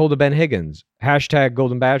 Gary pulled a Ben Higgins, hashtag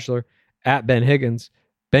Golden Bachelor, at Ben Higgins.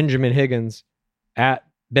 Benjamin Higgins at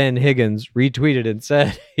Ben Higgins retweeted and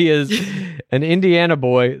said he is an Indiana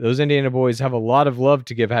boy. Those Indiana boys have a lot of love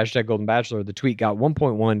to give, hashtag Golden Bachelor. The tweet got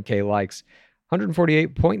 1.1K likes,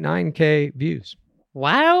 148.9K views.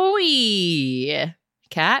 Wowee.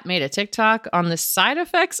 Kat made a TikTok on the side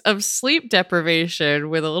effects of sleep deprivation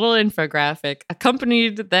with a little infographic,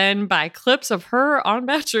 accompanied then by clips of her on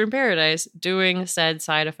Bachelor in Paradise doing said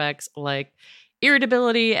side effects like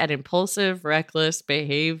irritability and impulsive, reckless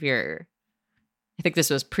behavior. I think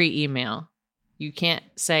this was pre-email. You can't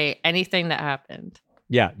say anything that happened.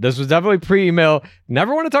 Yeah, this was definitely pre-email.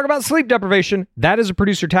 Never want to talk about sleep deprivation. That is a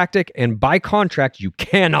producer tactic, and by contract, you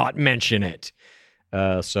cannot mention it.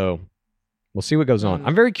 So we'll see what goes on.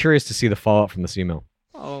 I'm very curious to see the fallout from this email.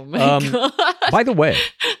 Oh my God. By the way,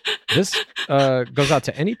 this goes out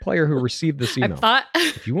to any player who received this email.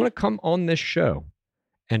 If you want to come on this show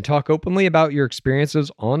and talk openly about your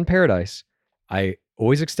experiences on Paradise, I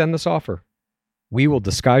always extend this offer. We will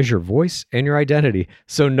disguise your voice and your identity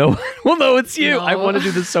so no one will know it's you. No. I want to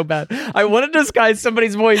do this so bad. I want to disguise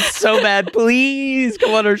somebody's voice so bad. Please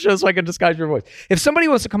come on our show so I can disguise your voice. If somebody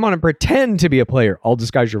wants to come on and pretend to be a player, I'll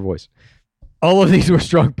disguise your voice. All of these were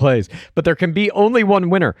strong plays, but there can be only one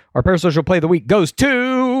winner. Our parasocial play of the week goes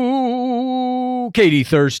to Katie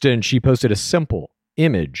Thurston. She posted a simple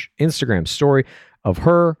image Instagram story of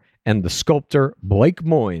her and the sculptor Blake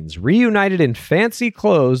Moynes reunited in fancy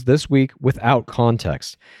clothes this week without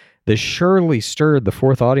context. This surely stirred the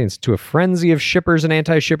fourth audience to a frenzy of shippers and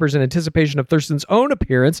anti-shippers in anticipation of Thurston's own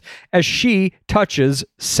appearance as she touches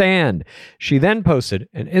sand. She then posted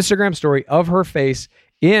an Instagram story of her face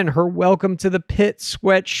in her Welcome to the Pit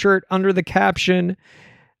sweatshirt under the caption,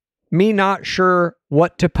 "Me not sure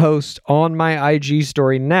what to post on my IG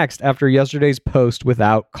story next after yesterday's post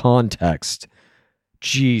without context."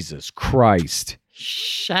 Jesus Christ.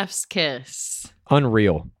 Chef's kiss.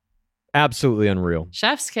 Unreal. Absolutely unreal.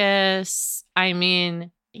 Chef's kiss. I mean,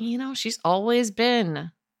 you know, she's always been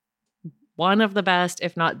one of the best,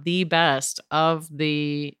 if not the best, of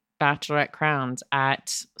the Bachelorette crowns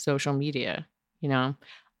at social media. You know,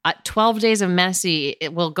 at 12 Days of Messy,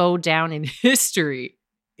 it will go down in history.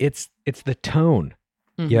 It's the tone.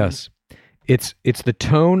 Mm-hmm. Yes. It's the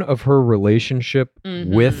tone of her relationship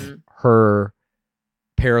with her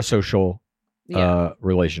parasocial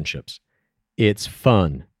relationships. It's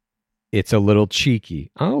fun. It's a little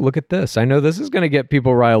cheeky. Oh, look at this. I know this is going to get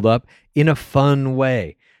people riled up in a fun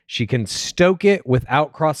way. She can stoke it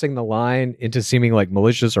without crossing the line into seeming like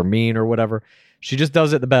malicious or mean or whatever. She just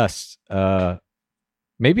does it the best.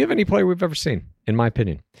 Maybe of any player we've ever seen, in my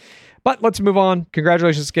opinion. But let's move on.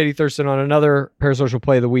 Congratulations to Katie Thurston on another parasocial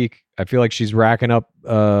play of the week. I feel like she's racking up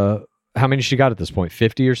how many she got at this point?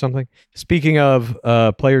 50 or something? Speaking of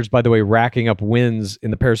players, by the way, racking up wins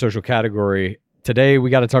in the parasocial category, Today, we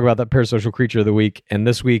got to talk about that parasocial creature of the week. And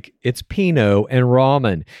this week, it's Pinot and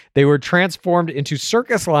Ramen. They were transformed into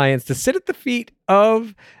circus lions to sit at the feet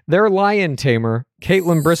of their lion tamer,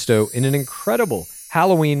 Caitlin Bristow, in an incredible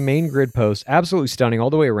Halloween main grid post. Absolutely stunning all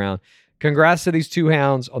the way around. Congrats to these two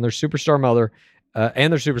hounds on their superstar mother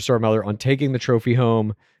and their superstar mother on taking the trophy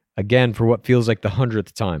home again for what feels like the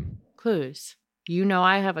 100th time. Clues. You know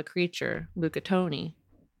I have a creature, Luca Toni.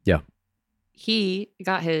 Yeah. He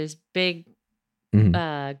got his big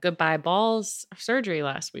goodbye balls surgery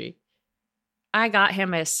last week. I got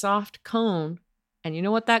him a soft cone. And you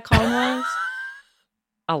know what that cone was?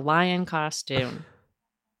 A lion costume.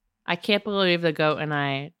 I can't believe the goat and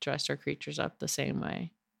I dressed our creatures up the same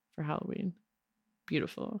way for Halloween.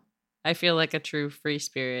 Beautiful. I feel like a true free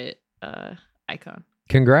spirit icon.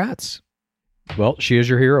 Congrats. Well, she is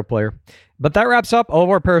your hero player. But that wraps up all of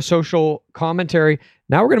our parasocial commentary.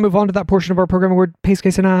 Now we're going to move on to that portion of our program where Pace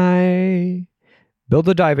Case and I build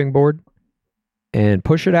a diving board and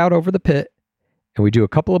push it out over the pit. And we do a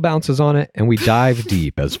couple of bounces on it and we dive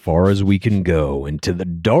deep as far as we can go into the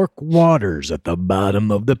dark waters at the bottom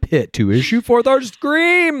of the pit to issue forth our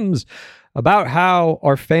screams about how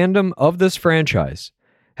our fandom of this franchise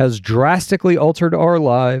has drastically altered our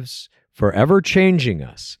lives, forever changing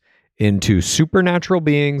us into supernatural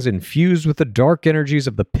beings infused with the dark energies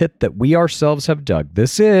of the pit that we ourselves have dug.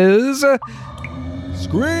 This is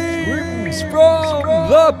Screams from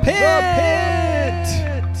the Pit!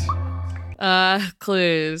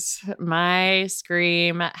 Clues. My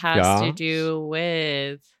scream has to do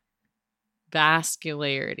with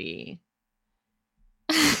vascularity.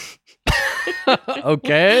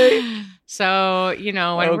 Okay. So,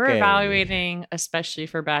 when we're evaluating, especially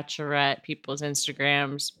for Bachelorette, people's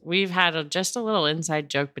Instagrams, we've had just a little inside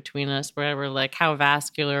joke between us where we're like how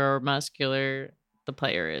vascular or muscular the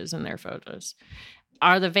player is in their photos.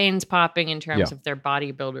 Are the veins popping in terms of their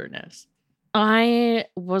bodybuilderness? I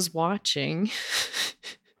was watching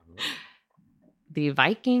the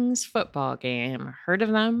Vikings football game. Heard of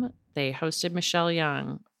them? They hosted Michelle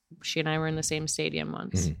Young. She and I were in the same stadium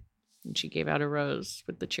once. Mm-hmm. And she gave out a rose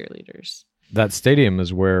with the cheerleaders. That stadium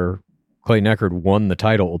is where Clay Neckard won the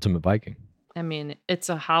title Ultimate Viking. I mean, it's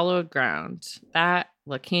a hallowed ground. That,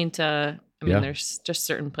 La Quinta, there's just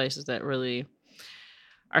certain places that really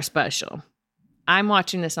are special. I'm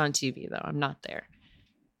watching this on TV, though. I'm not there.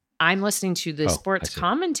 I'm listening to the sports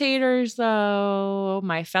commentators, though,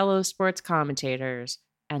 my fellow sports commentators,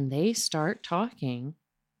 and they start talking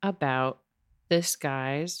about this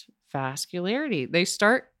guy's vascularity. They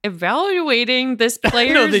start evaluating this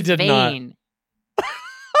player's no, they did vein. Not.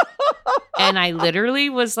 And I literally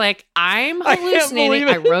was like, I'm hallucinating.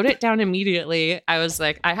 I wrote it down immediately. I was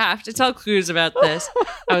like, I have to tell Clues about this.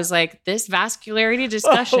 I was like, this vascularity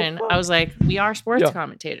discussion. I was like, we are sports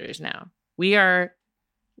commentators now. We are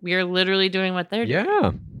literally doing what they're doing. Yeah.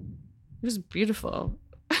 It was beautiful.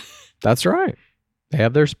 That's right. They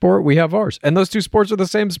have their sport, we have ours. And those two sports are the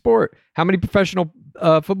same sport. How many professional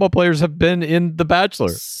football players have been in The Bachelor?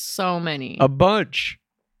 So many. A bunch.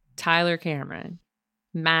 Tyler Cameron,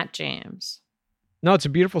 Matt James. No, it's a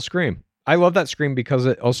beautiful scream. I love that scream because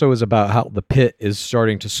it also is about how the pit is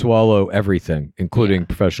starting to swallow everything, including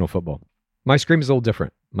professional football. My scream is a little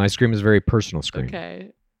different. My scream is a very personal scream.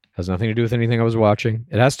 Okay. Has nothing to do with anything I was watching.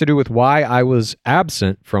 It has to do with why I was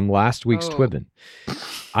absent from last week's Twibbin.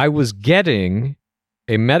 I was getting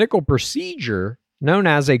a medical procedure known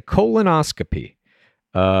as a colonoscopy.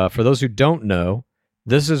 For those who don't know,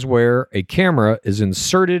 this is where a camera is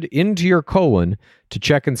inserted into your colon to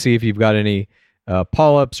check and see if you've got any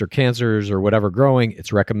polyps or cancers or whatever growing.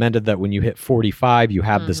 It's recommended that when you hit 45, you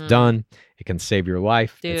have this done. It can save your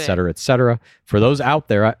life, et cetera, et cetera. For those out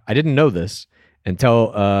there, I didn't know this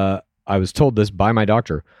until I was told this by my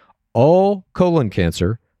doctor. All colon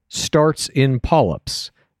cancer starts in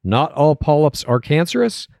polyps. Not all polyps are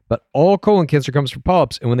cancerous, but all colon cancer comes from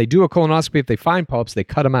polyps. And when they do a colonoscopy, if they find polyps, they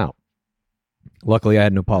cut them out. Luckily, I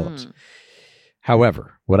had no polyps.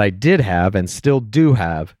 However, what I did have and still do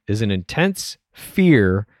have is an intense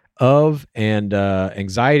fear of and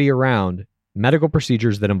anxiety around medical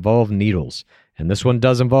procedures that involve needles. And this one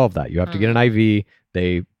does involve that. You have to get an IV.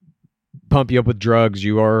 They pump you up with drugs.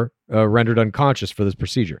 You are rendered unconscious for this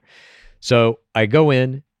procedure. So I go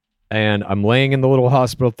in. And I'm laying in the little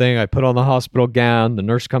hospital thing. I put on the hospital gown. The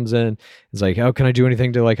nurse comes in. Is like, "Oh, can I do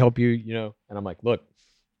anything to help you?" And I'm like, "Look,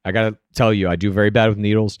 I gotta tell you, I do very bad with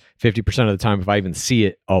needles. 50% of the time, if I even see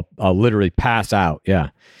it, I'll literally pass out."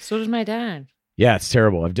 Yeah. So does my dad. Yeah, it's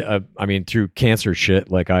terrible. I mean, through cancer shit,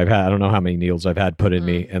 like I don't know how many needles I've had put in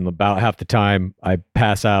me, and about half the time I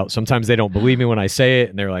pass out. Sometimes they don't believe me when I say it,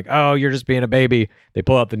 and they're like, "Oh, you're just being a baby." They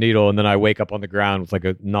pull out the needle, and then I wake up on the ground with like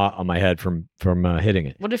a knot on my head from hitting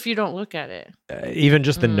it. What if you don't look at it? Even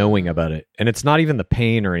just the knowing about it, and it's not even the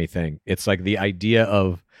pain or anything. It's like the idea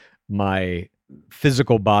of my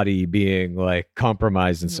physical body being like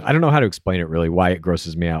compromised, and I don't know how to explain it really, why it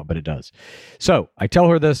grosses me out, but it does. So I tell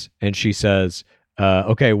her this, and she says,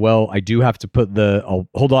 okay, well, I do have to I'll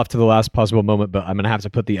hold off to the last possible moment, but I'm gonna have to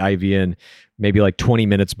put the IV in maybe like 20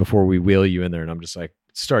 minutes before we wheel you in there. And I'm just like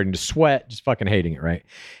starting to sweat, just fucking hating it, right?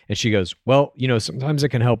 And she goes, well, sometimes it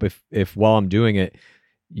can help if while I'm doing it,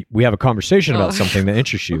 we have a conversation about something that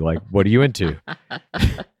interests you, like, what are you into?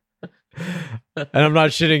 And I'm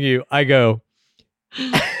not shitting you. I go,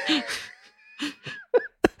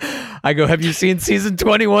 have you seen season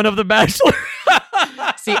 21 of The Bachelor?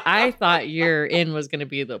 See, I thought your in was going to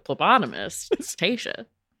be the phlebotomist, Tasha.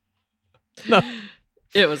 No.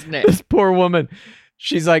 It was Nick. This poor woman.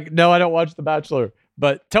 She's like, no, I don't watch The Bachelor,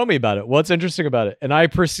 but tell me about it. What's interesting about it? And I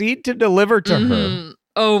proceed to deliver to her.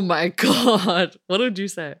 Oh my God. What did you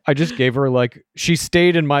say? I just gave her she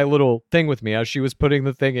stayed in my little thing with me as she was putting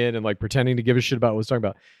the thing in and like pretending to give a shit about what I was talking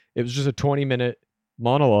about. It was just a 20-minute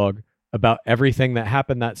monologue about everything that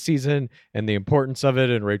happened that season and the importance of it,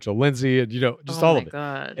 and Rachel Lindsay, and just all of it.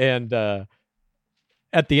 God. And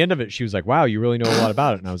at the end of it, she was like, wow, you really know a lot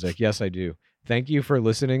about it. And I was like, yes, I do. Thank you for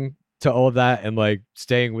listening to all of that and like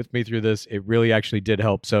staying with me through this. It really actually did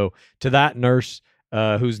help. So to that nurse,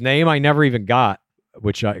 whose name I never even got,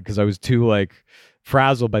 because I was too like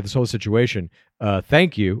frazzled by this whole situation,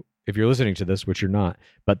 thank you if you're listening to this, which you're not,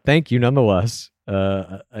 but thank you nonetheless.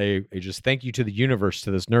 I just thank you to the universe,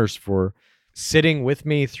 to this nurse, for sitting with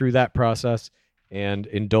me through that process and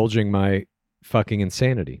indulging my fucking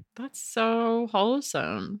insanity. That's so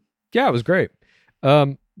wholesome. Yeah, it was great.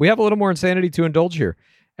 We have a little more insanity to indulge here.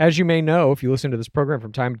 As you may know, if you listen to this program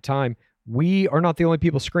from time to time, we are not the only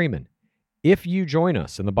people screaming. If you join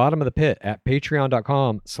us in the bottom of the pit at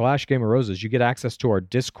patreon.com/Game of Roses, you get access to our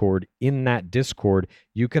Discord. In that Discord,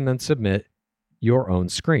 you can then submit your own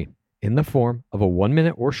scream in the form of a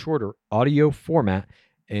 1-minute or shorter audio format.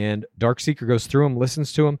 And Darkseeker goes through them,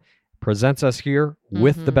 listens to them, presents us here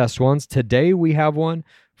with the best ones. Today, we have one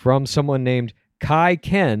from someone named Kai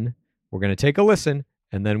Ken. We're going to take a listen,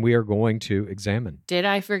 and then we are going to examine. Did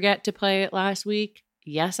I forget to play it last week?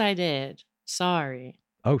 Yes, I did. Sorry.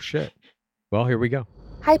 Oh, shit. Well, here we go.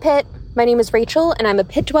 Hi, Pit. My name is Rachel, and I'm a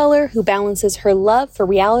pit dweller who balances her love for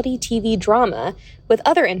reality TV drama with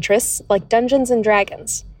other interests like Dungeons and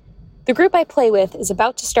Dragons. The group I play with is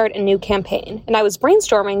about to start a new campaign, and I was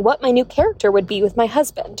brainstorming what my new character would be with my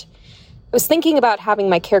husband. I was thinking about having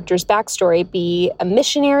my character's backstory be a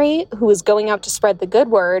missionary who is going out to spread the good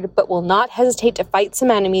word, but will not hesitate to fight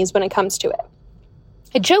some enemies when it comes to it.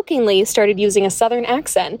 I jokingly started using a Southern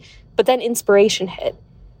accent, but then inspiration hit.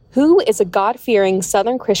 Who is a God-fearing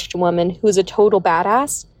Southern Christian woman who is a total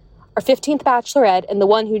badass? Our 15th Bachelorette and the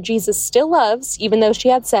one who Jesus still loves, even though she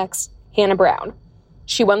had sex, Hannah Brown.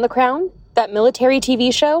 She won The Crown, that military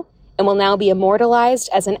TV show, and will now be immortalized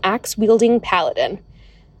as an axe-wielding paladin.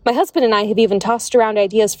 My husband and I have even tossed around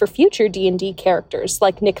ideas for future D&D characters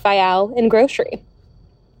like Nick Vial in Grocery.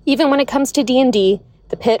 Even when it comes to D&D,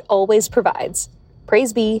 the pit always provides.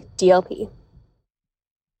 Praise be DLP.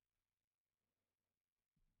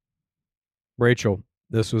 Rachel,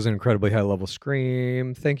 this was an incredibly high-level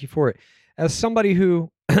scream. Thank you for it. As somebody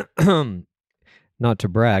who, not to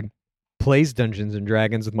brag, plays Dungeons and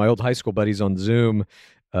Dragons with my old high school buddies on Zoom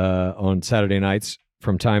on Saturday nights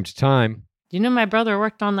from time to time. You know, my brother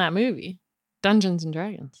worked on that movie, Dungeons and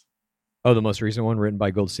Dragons. Oh, the most recent one written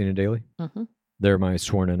by Goldstein and Daly? Mm-hmm. They're my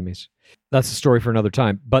sworn enemies. That's a story for another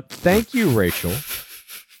time. But thank you, Rachel,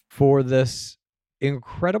 for this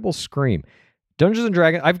incredible scream. Dungeons and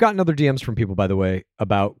Dragons. I've gotten other DMs from people, by the way,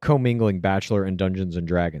 about commingling Bachelor and Dungeons and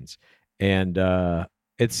Dragons. And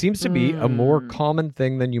it seems to be a more common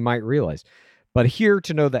thing than you might realize. But here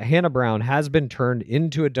to know that Hannah Brown has been turned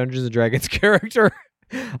into a Dungeons and Dragons character.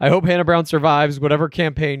 I hope Hannah Brown survives whatever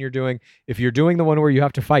campaign you're doing. If you're doing the one where you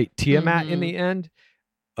have to fight Tiamat in the end,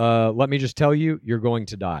 let me just tell you, you're going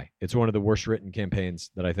to die. It's one of the worst written campaigns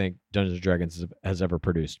that I think Dungeons and Dragons has ever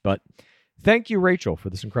produced. But thank you, Rachel, for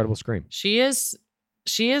this incredible scream. She is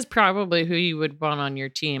probably who you would want on your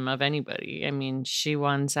team of anybody. I mean, she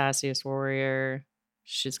won Sassiest Warrior.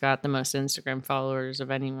 She's got the most Instagram followers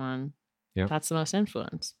of anyone. Yeah. That's the most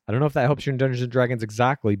influence. I don't know if that helps you in Dungeons & Dragons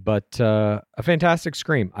exactly, but a fantastic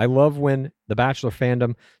scream. I love when the Bachelor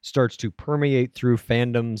fandom starts to permeate through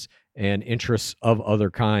fandoms and interests of other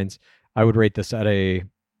kinds. I would rate this at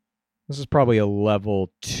this is probably a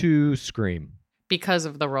level 2 Scream. Because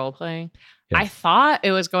of the role playing. Yeah. I thought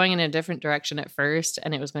it was going in a different direction at first,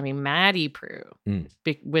 and it was going to be Maddie Prue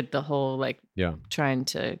with the whole trying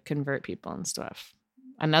to convert people and stuff.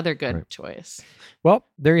 Another good choice. Well,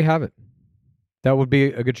 there you have it. That would be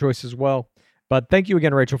a good choice as well. But thank you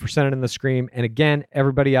again, Rachel, for sending in the Scream. And again,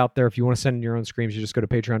 everybody out there, if you want to send in your own Screams, you just go to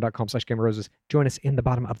patreon.com/GameRoses. Join us in the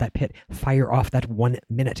bottom of that pit. Fire off that 1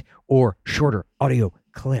 minute or shorter audio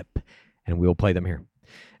clip, and we'll play them here.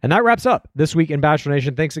 And that wraps up this week in Bachelor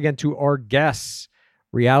Nation. Thanks again to our guests,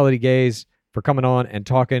 Reality Gaze, for coming on and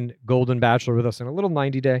talking Golden Bachelor with us in a little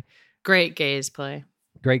 90-day. Great gaze play.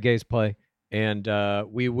 Great gaze play. And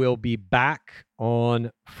we will be back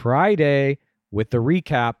on Friday with the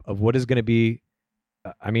recap of what is going to be,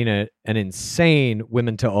 an insane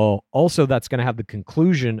Women to All. Also, that's going to have the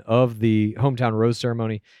conclusion of the Hometown Rose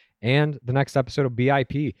Ceremony and the next episode of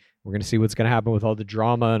BIP. We're going to see what's going to happen with all the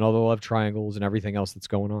drama and all the love triangles and everything else that's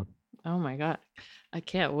going on. Oh, my God. I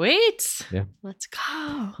can't wait. Yeah. Let's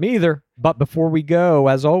go. Me either. But before we go,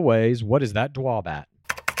 as always, what is that dwab at?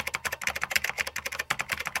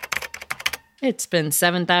 It's been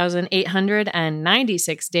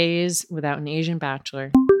 7,896 days without an Asian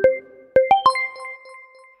bachelor.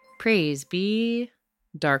 Praise be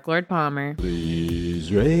Dark Lord Palmer.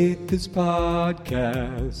 Please rate this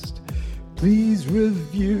podcast. Please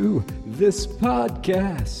review this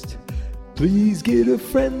podcast. Please get a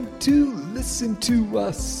friend to listen to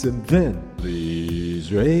us. And then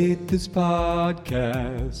please rate this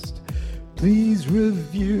podcast. Please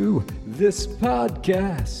review this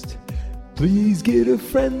podcast. Please get a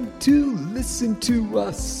friend to listen to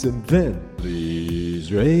us. And then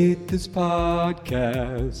please rate this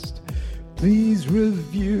podcast. Please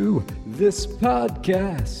review this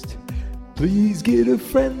podcast. Please get a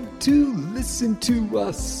friend to listen to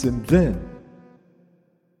us. And then